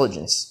of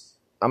intelligence.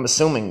 I'm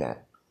assuming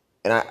that.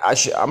 And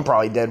I'm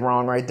probably dead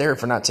wrong right there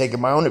for not taking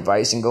my own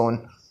advice and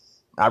going,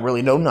 I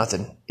really know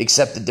nothing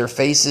except that their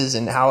faces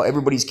and how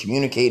everybody's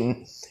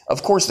communicating.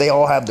 Of course, they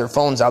all have their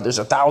phones out. There's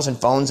 1,000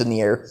 phones in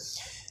the air.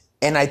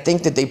 And I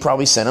think that they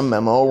probably sent a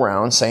memo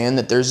around saying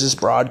that there's this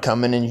broad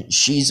coming and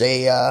she's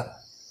a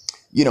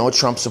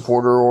Trump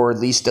supporter, or at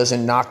least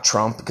doesn't knock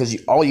Trump,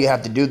 because all you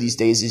have to do these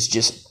days is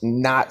just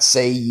not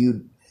say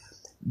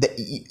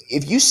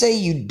if you say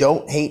you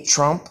don't hate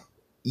Trump,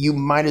 you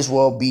might as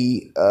well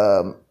be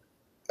a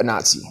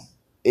Nazi.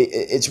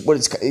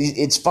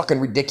 It's fucking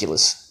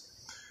ridiculous.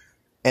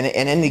 And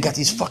then they got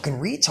these fucking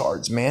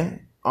retards,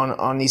 man,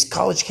 on these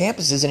college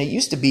campuses. And it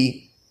used to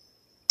be,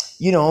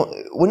 you know,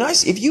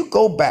 if you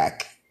go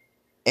back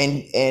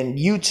and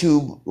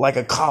YouTube like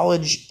a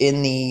college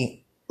in the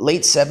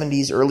late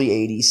 70s, early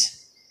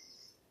 80s,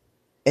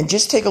 and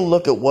just take a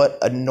look at what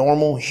a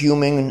normal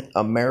human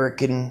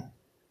American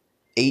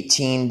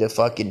 18 to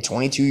fucking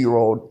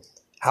 22-year-old,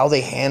 how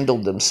they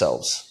handled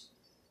themselves.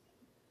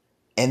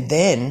 And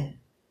then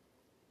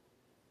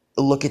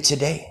look at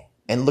today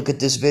and look at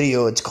this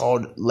video. It's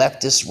called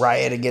Leftist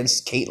Riot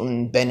Against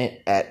Caitlin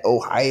Bennett at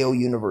Ohio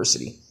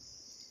University.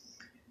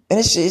 And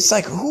it's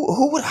like,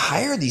 who would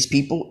hire these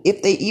people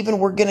if they even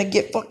were going to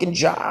get fucking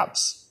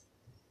jobs?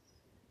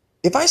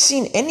 If I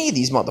seen any of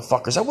these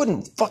motherfuckers, I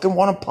wouldn't fucking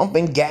want them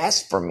pumping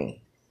gas for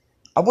me.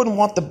 I wouldn't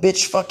want the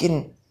bitch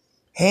fucking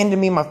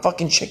handing me my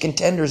fucking chicken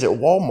tenders at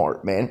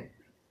Walmart, man.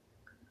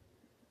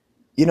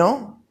 You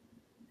know?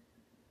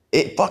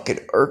 It fucking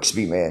irks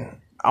me, man.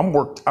 I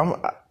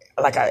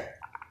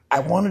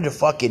wanted to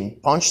fucking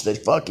punch the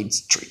fucking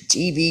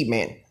TV,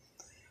 man.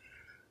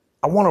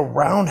 I want to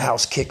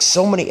roundhouse kick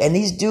so many, and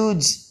these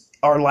dudes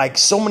are like,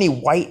 so many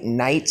white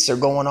knights are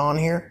going on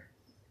here,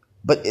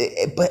 but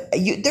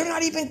they're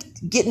not even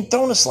getting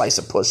thrown a slice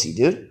of pussy,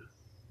 dude.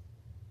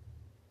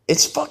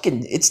 It's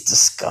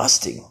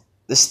disgusting.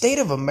 The state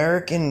of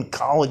American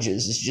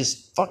colleges is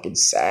just fucking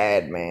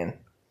sad, man.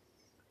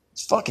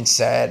 It's fucking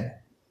sad.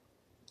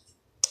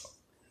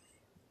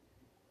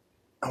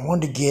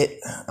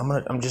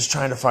 I'm just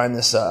trying to find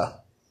this,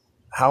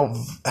 how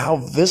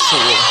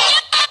visceral,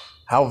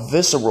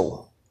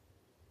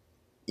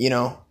 you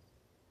know.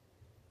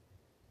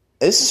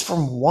 This is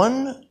from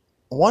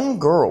one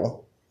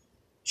girl.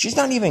 She's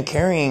not even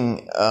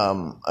carrying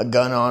a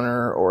gun on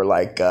her, or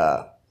like,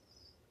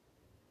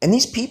 and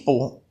these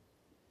people,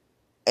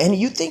 and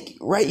you think,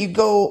 right, you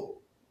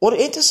go, well,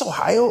 ain't this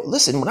Ohio?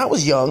 Listen, when I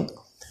was young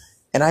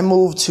and I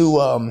moved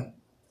to,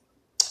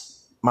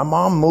 my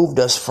mom moved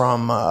us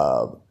from,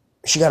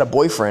 she got a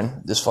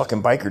boyfriend, this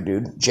fucking biker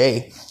dude,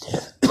 Jay.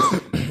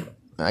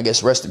 I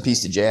guess rest in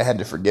peace to Jay. I had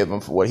to forgive him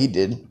for what he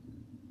did,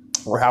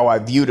 or how I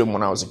viewed him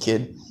when I was a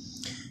kid.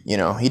 You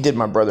know, he did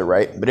my brother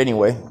right. But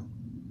anyway,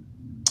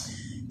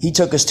 he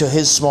took us to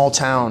his small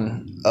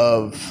town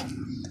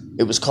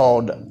it was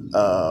called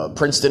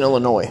Princeton,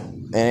 Illinois.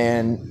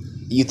 And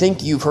you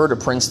think you've heard of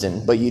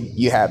Princeton, but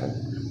you haven't.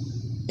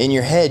 In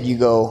your head, you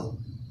go,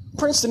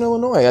 Princeton,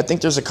 Illinois, I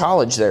think there's a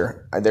college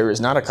there. There is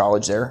not a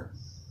college there.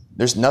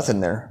 There's nothing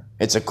there.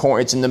 It's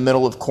in the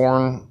middle of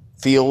corn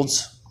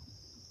fields.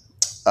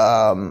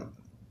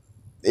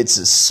 It's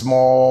a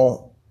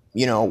small,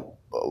 you know,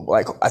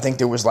 like, I think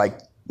there was like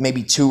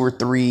maybe 2 or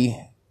 3,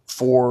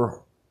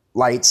 4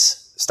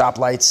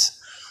 stoplights.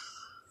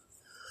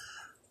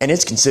 And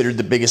it's considered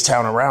the biggest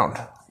town around.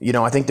 You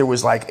know, I think there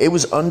was like, it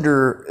was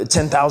under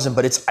 10,000,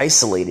 but it's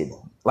isolated.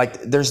 Like,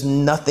 there's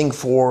nothing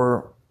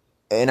for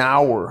an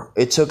hour.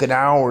 It took an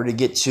hour to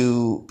get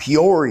to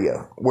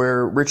Peoria,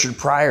 where Richard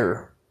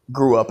Pryor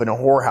grew up, in a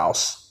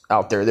whorehouse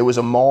out there. There was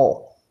a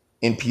mall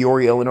in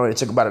Peoria, Illinois. It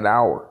took about an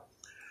hour.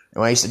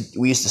 And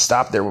we used to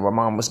stop there when my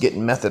mom was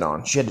getting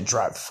methadone. She had to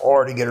drive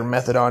far to get her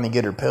methadone and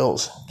get her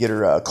pills, get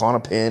her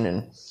Klonopin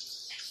and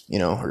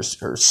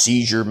her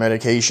seizure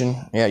medication.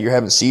 Yeah, you're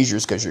having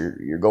seizures because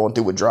you're going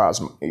through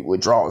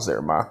withdrawals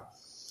there, Ma.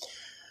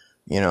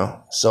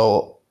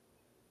 So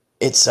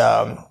it's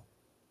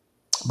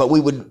but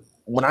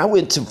when I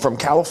went from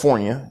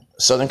California,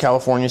 Southern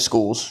California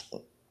schools,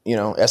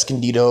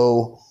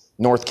 Escondido,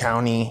 North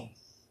County,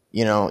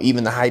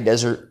 even the high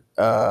desert,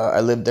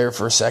 I lived there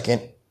for a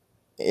second,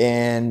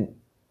 and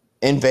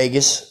in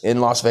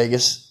Las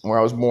Vegas, where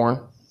I was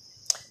born,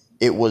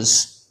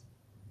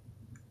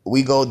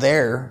 we go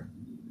there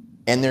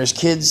and there's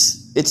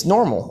kids, it's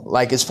normal,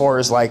 like as far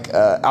as like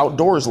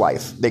outdoors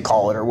life, they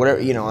call it, or whatever,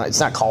 it's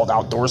not called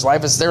outdoors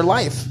life, it's their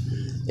life.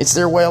 It's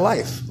their way of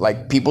life.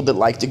 Like people that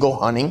like to go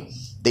hunting,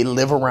 they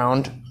live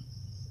around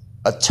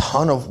a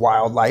ton of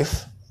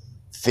wildlife,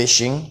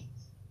 fishing,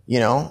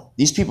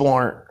 these people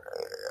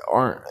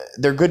aren't,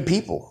 they're good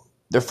people.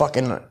 They're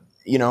fucking,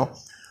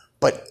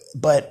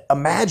 but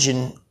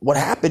imagine what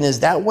happened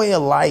is that way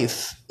of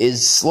life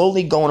is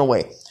slowly going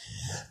away.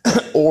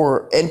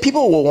 And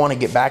people will want to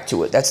get back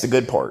to it. That's the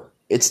good part.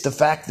 It's the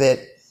fact that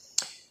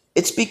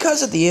it's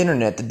because of the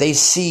internet that they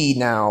see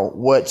now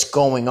what's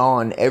going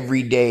on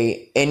every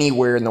day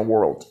anywhere in the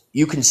world.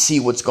 You can see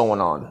what's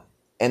going on.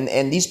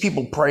 And these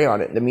people prey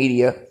on it. The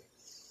media,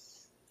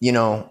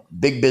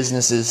 big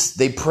businesses,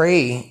 they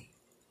prey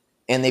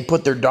and they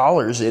put their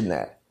dollars in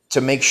that to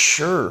make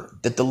sure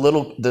that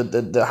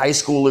the high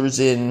schoolers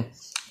in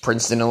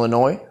Princeton,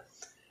 Illinois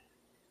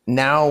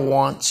now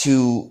want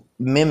to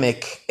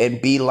mimic and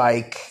be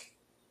like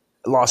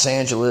Los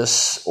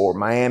Angeles or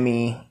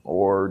Miami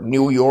or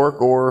New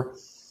York or,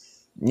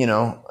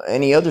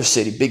 any other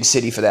city, big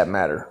city for that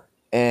matter,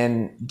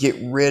 and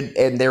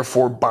and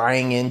therefore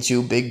buying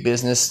into big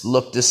business,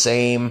 look the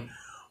same,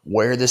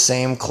 wear the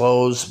same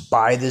clothes,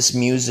 buy this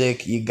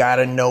music. You got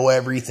to know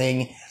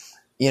everything.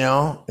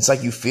 It's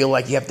like you feel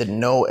like you have to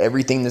know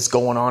everything that's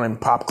going on in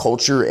pop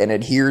culture and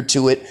adhere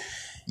to it.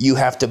 You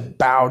have to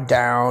bow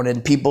down,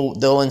 and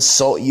they'll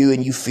insult you,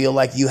 and you feel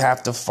like you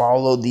have to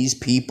follow these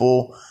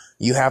people.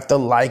 You have to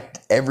like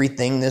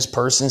everything this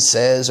person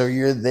says, or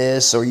you're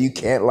this, or you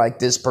can't like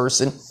this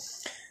person.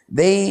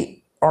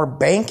 They are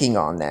banking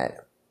on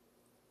that.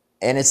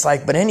 And it's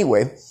like, but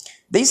anyway,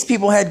 these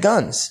people had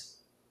guns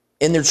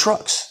in their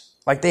trucks.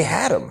 Like they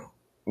had them.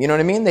 You know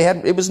what I mean?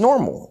 It was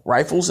normal.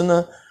 Rifles in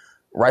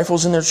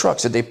their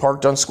trucks that they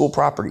parked on school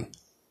property.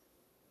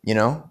 They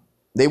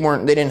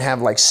didn't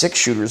have like 6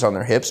 shooters on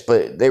their hips,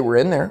 but they were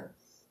in there.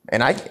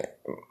 And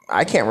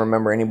I can't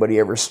remember anybody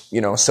ever,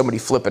 somebody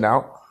flipping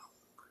out.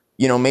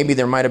 Maybe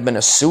there might have been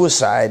a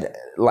suicide,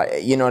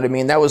 like, you know what I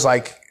mean? That was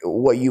like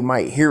what you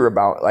might hear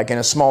about, like in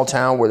a small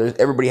town where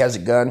everybody has a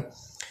gun.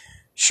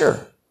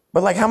 Sure.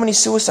 But like how many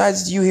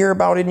suicides do you hear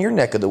about in your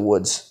neck of the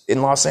woods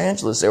in Los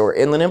Angeles or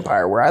Inland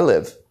Empire where I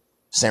live,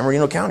 San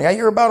Bernardino County? I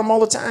hear about them all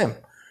the time.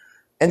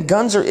 And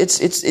guns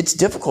it's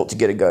difficult to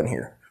get a gun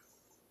here.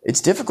 It's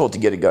difficult to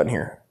get a gun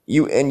here.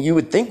 You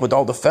would think with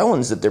all the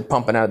felons that they're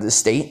pumping out of this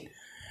state,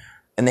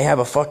 and they have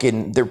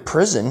their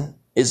prison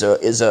is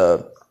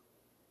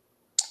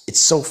it's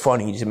so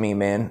funny to me,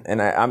 man.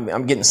 And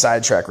I'm getting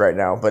sidetracked right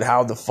now, but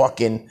how the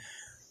fucking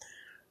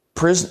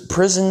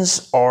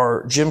prisons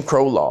are Jim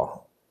Crow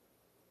law.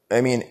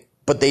 I mean,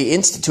 but they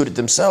instituted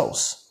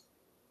themselves.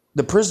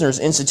 The prisoners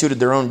instituted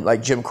their own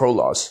like Jim Crow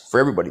laws for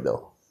everybody,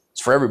 though.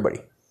 It's for everybody,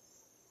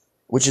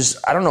 which is,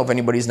 I don't know if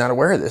anybody's not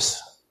aware of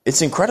this.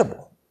 It's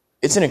incredible.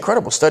 It's an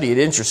incredible study. It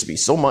interests me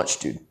so much,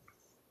 dude.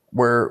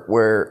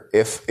 Where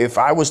if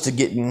I was to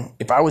get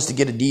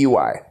a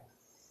DUI,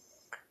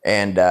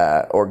 and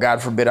or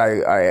God forbid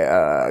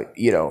I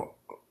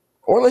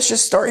or let's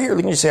just start here.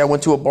 Let me just say I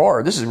went to a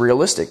bar. This is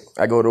realistic.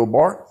 I go to a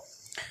bar.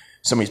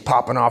 Somebody's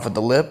popping off at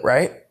the lip,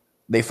 right?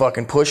 They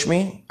fucking push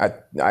me.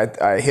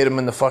 I hit him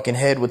in the fucking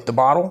head with the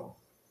bottle.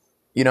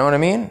 You know what I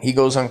mean? He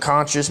goes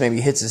unconscious. Maybe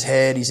he hits his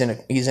head. He's in a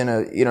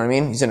you know what I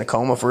mean? He's in a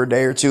coma for a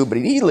day or two, but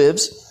he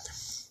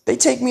lives. They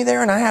take me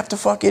there and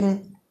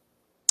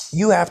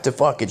you have to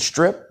fucking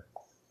strip.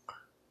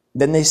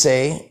 Then they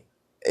say,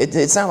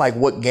 it's not like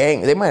what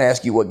gang, they might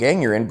ask you what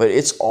gang you're in, but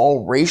it's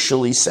all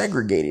racially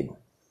segregated.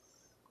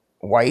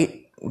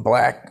 White,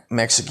 black,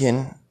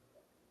 Mexican,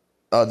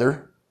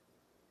 other.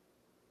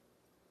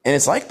 And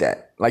it's like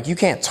that. Like you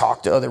can't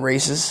talk to other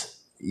races.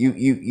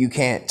 You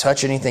can't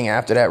touch anything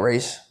after that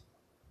race.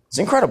 It's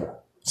incredible.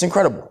 It's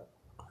incredible.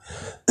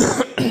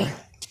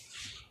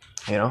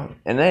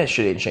 And that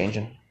shit ain't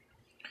changing.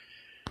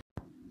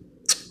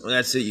 Well,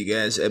 that's it, you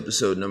guys.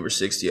 Episode number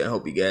 60. I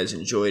hope you guys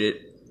enjoyed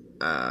it.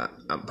 I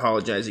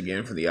apologize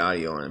again for the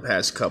audio on the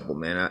past couple,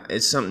 man.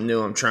 It's something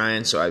new I'm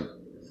trying, so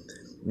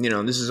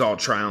this is all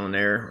trial and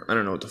error. I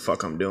don't know what the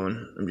fuck I'm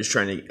doing. I'm just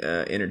trying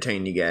to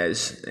entertain you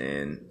guys,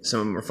 and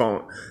some of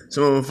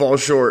them fall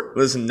short.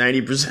 Listen,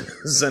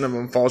 90% of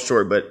them fall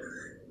short, but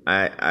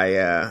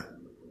I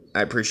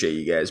appreciate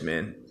you guys,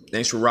 man.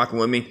 Thanks for rocking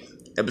with me.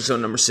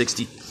 Episode number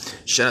 60.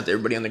 Shout out to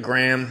everybody on the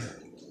gram.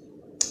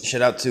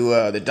 Shout out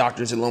to the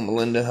doctors at Loma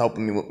Linda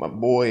helping me with my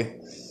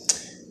boy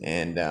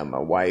and my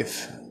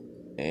wife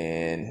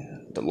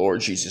and the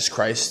Lord Jesus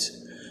Christ.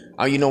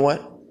 Oh, you know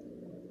what?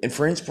 And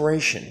for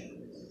inspiration,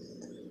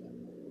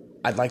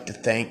 I'd like to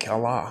thank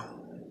Allah.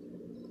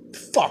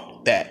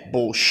 Fuck that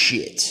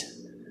bullshit.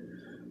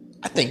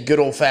 I think good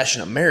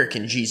old-fashioned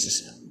American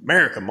Jesus.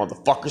 America,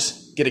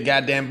 motherfuckers. Get a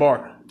goddamn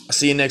bar. I'll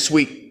see you next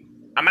week.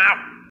 I'm out.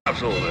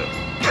 Absolutely.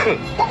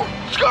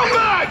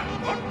 Scumbag!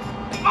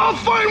 I'll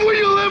find where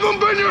you live and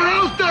burn your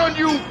house down,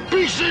 you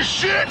piece of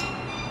shit!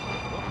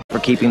 For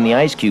keeping the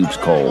ice cubes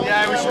cold. The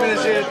Irishman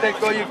is here to take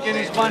all your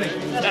guineas money.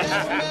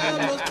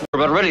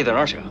 You're about ready then,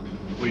 aren't you?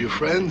 We're your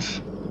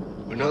friends.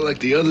 We're not like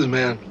the others,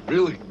 man.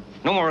 Really.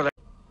 No more of that.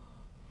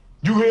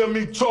 You hear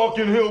me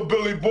talking,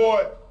 hillbilly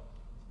boy?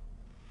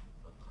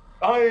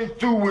 I ain't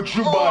through with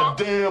you by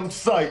damn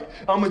sight.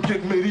 I'ma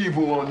get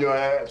medieval on your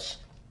ass.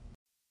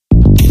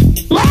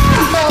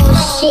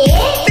 Bullshit.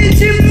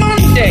 It's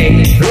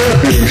Monday.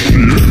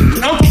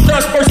 Uncle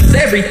Dust versus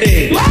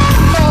everything.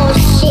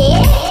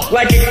 Bullshit.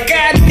 Like a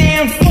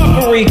goddamn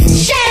fuckery.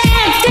 Shut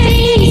up,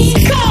 Denise.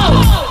 Go.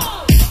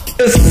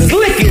 The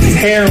slickest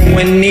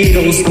heroin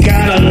needles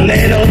got a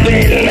little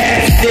bit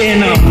left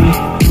in them.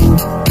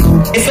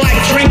 It's like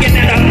drinking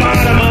at the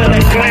bottom of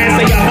the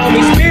glass of your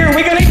homie's beer.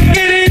 We're gonna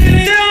get it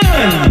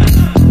done.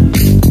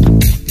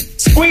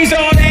 Squeeze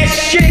all that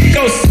shit,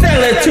 go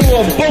sell it to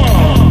a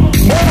bum.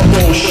 More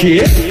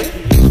bullshit.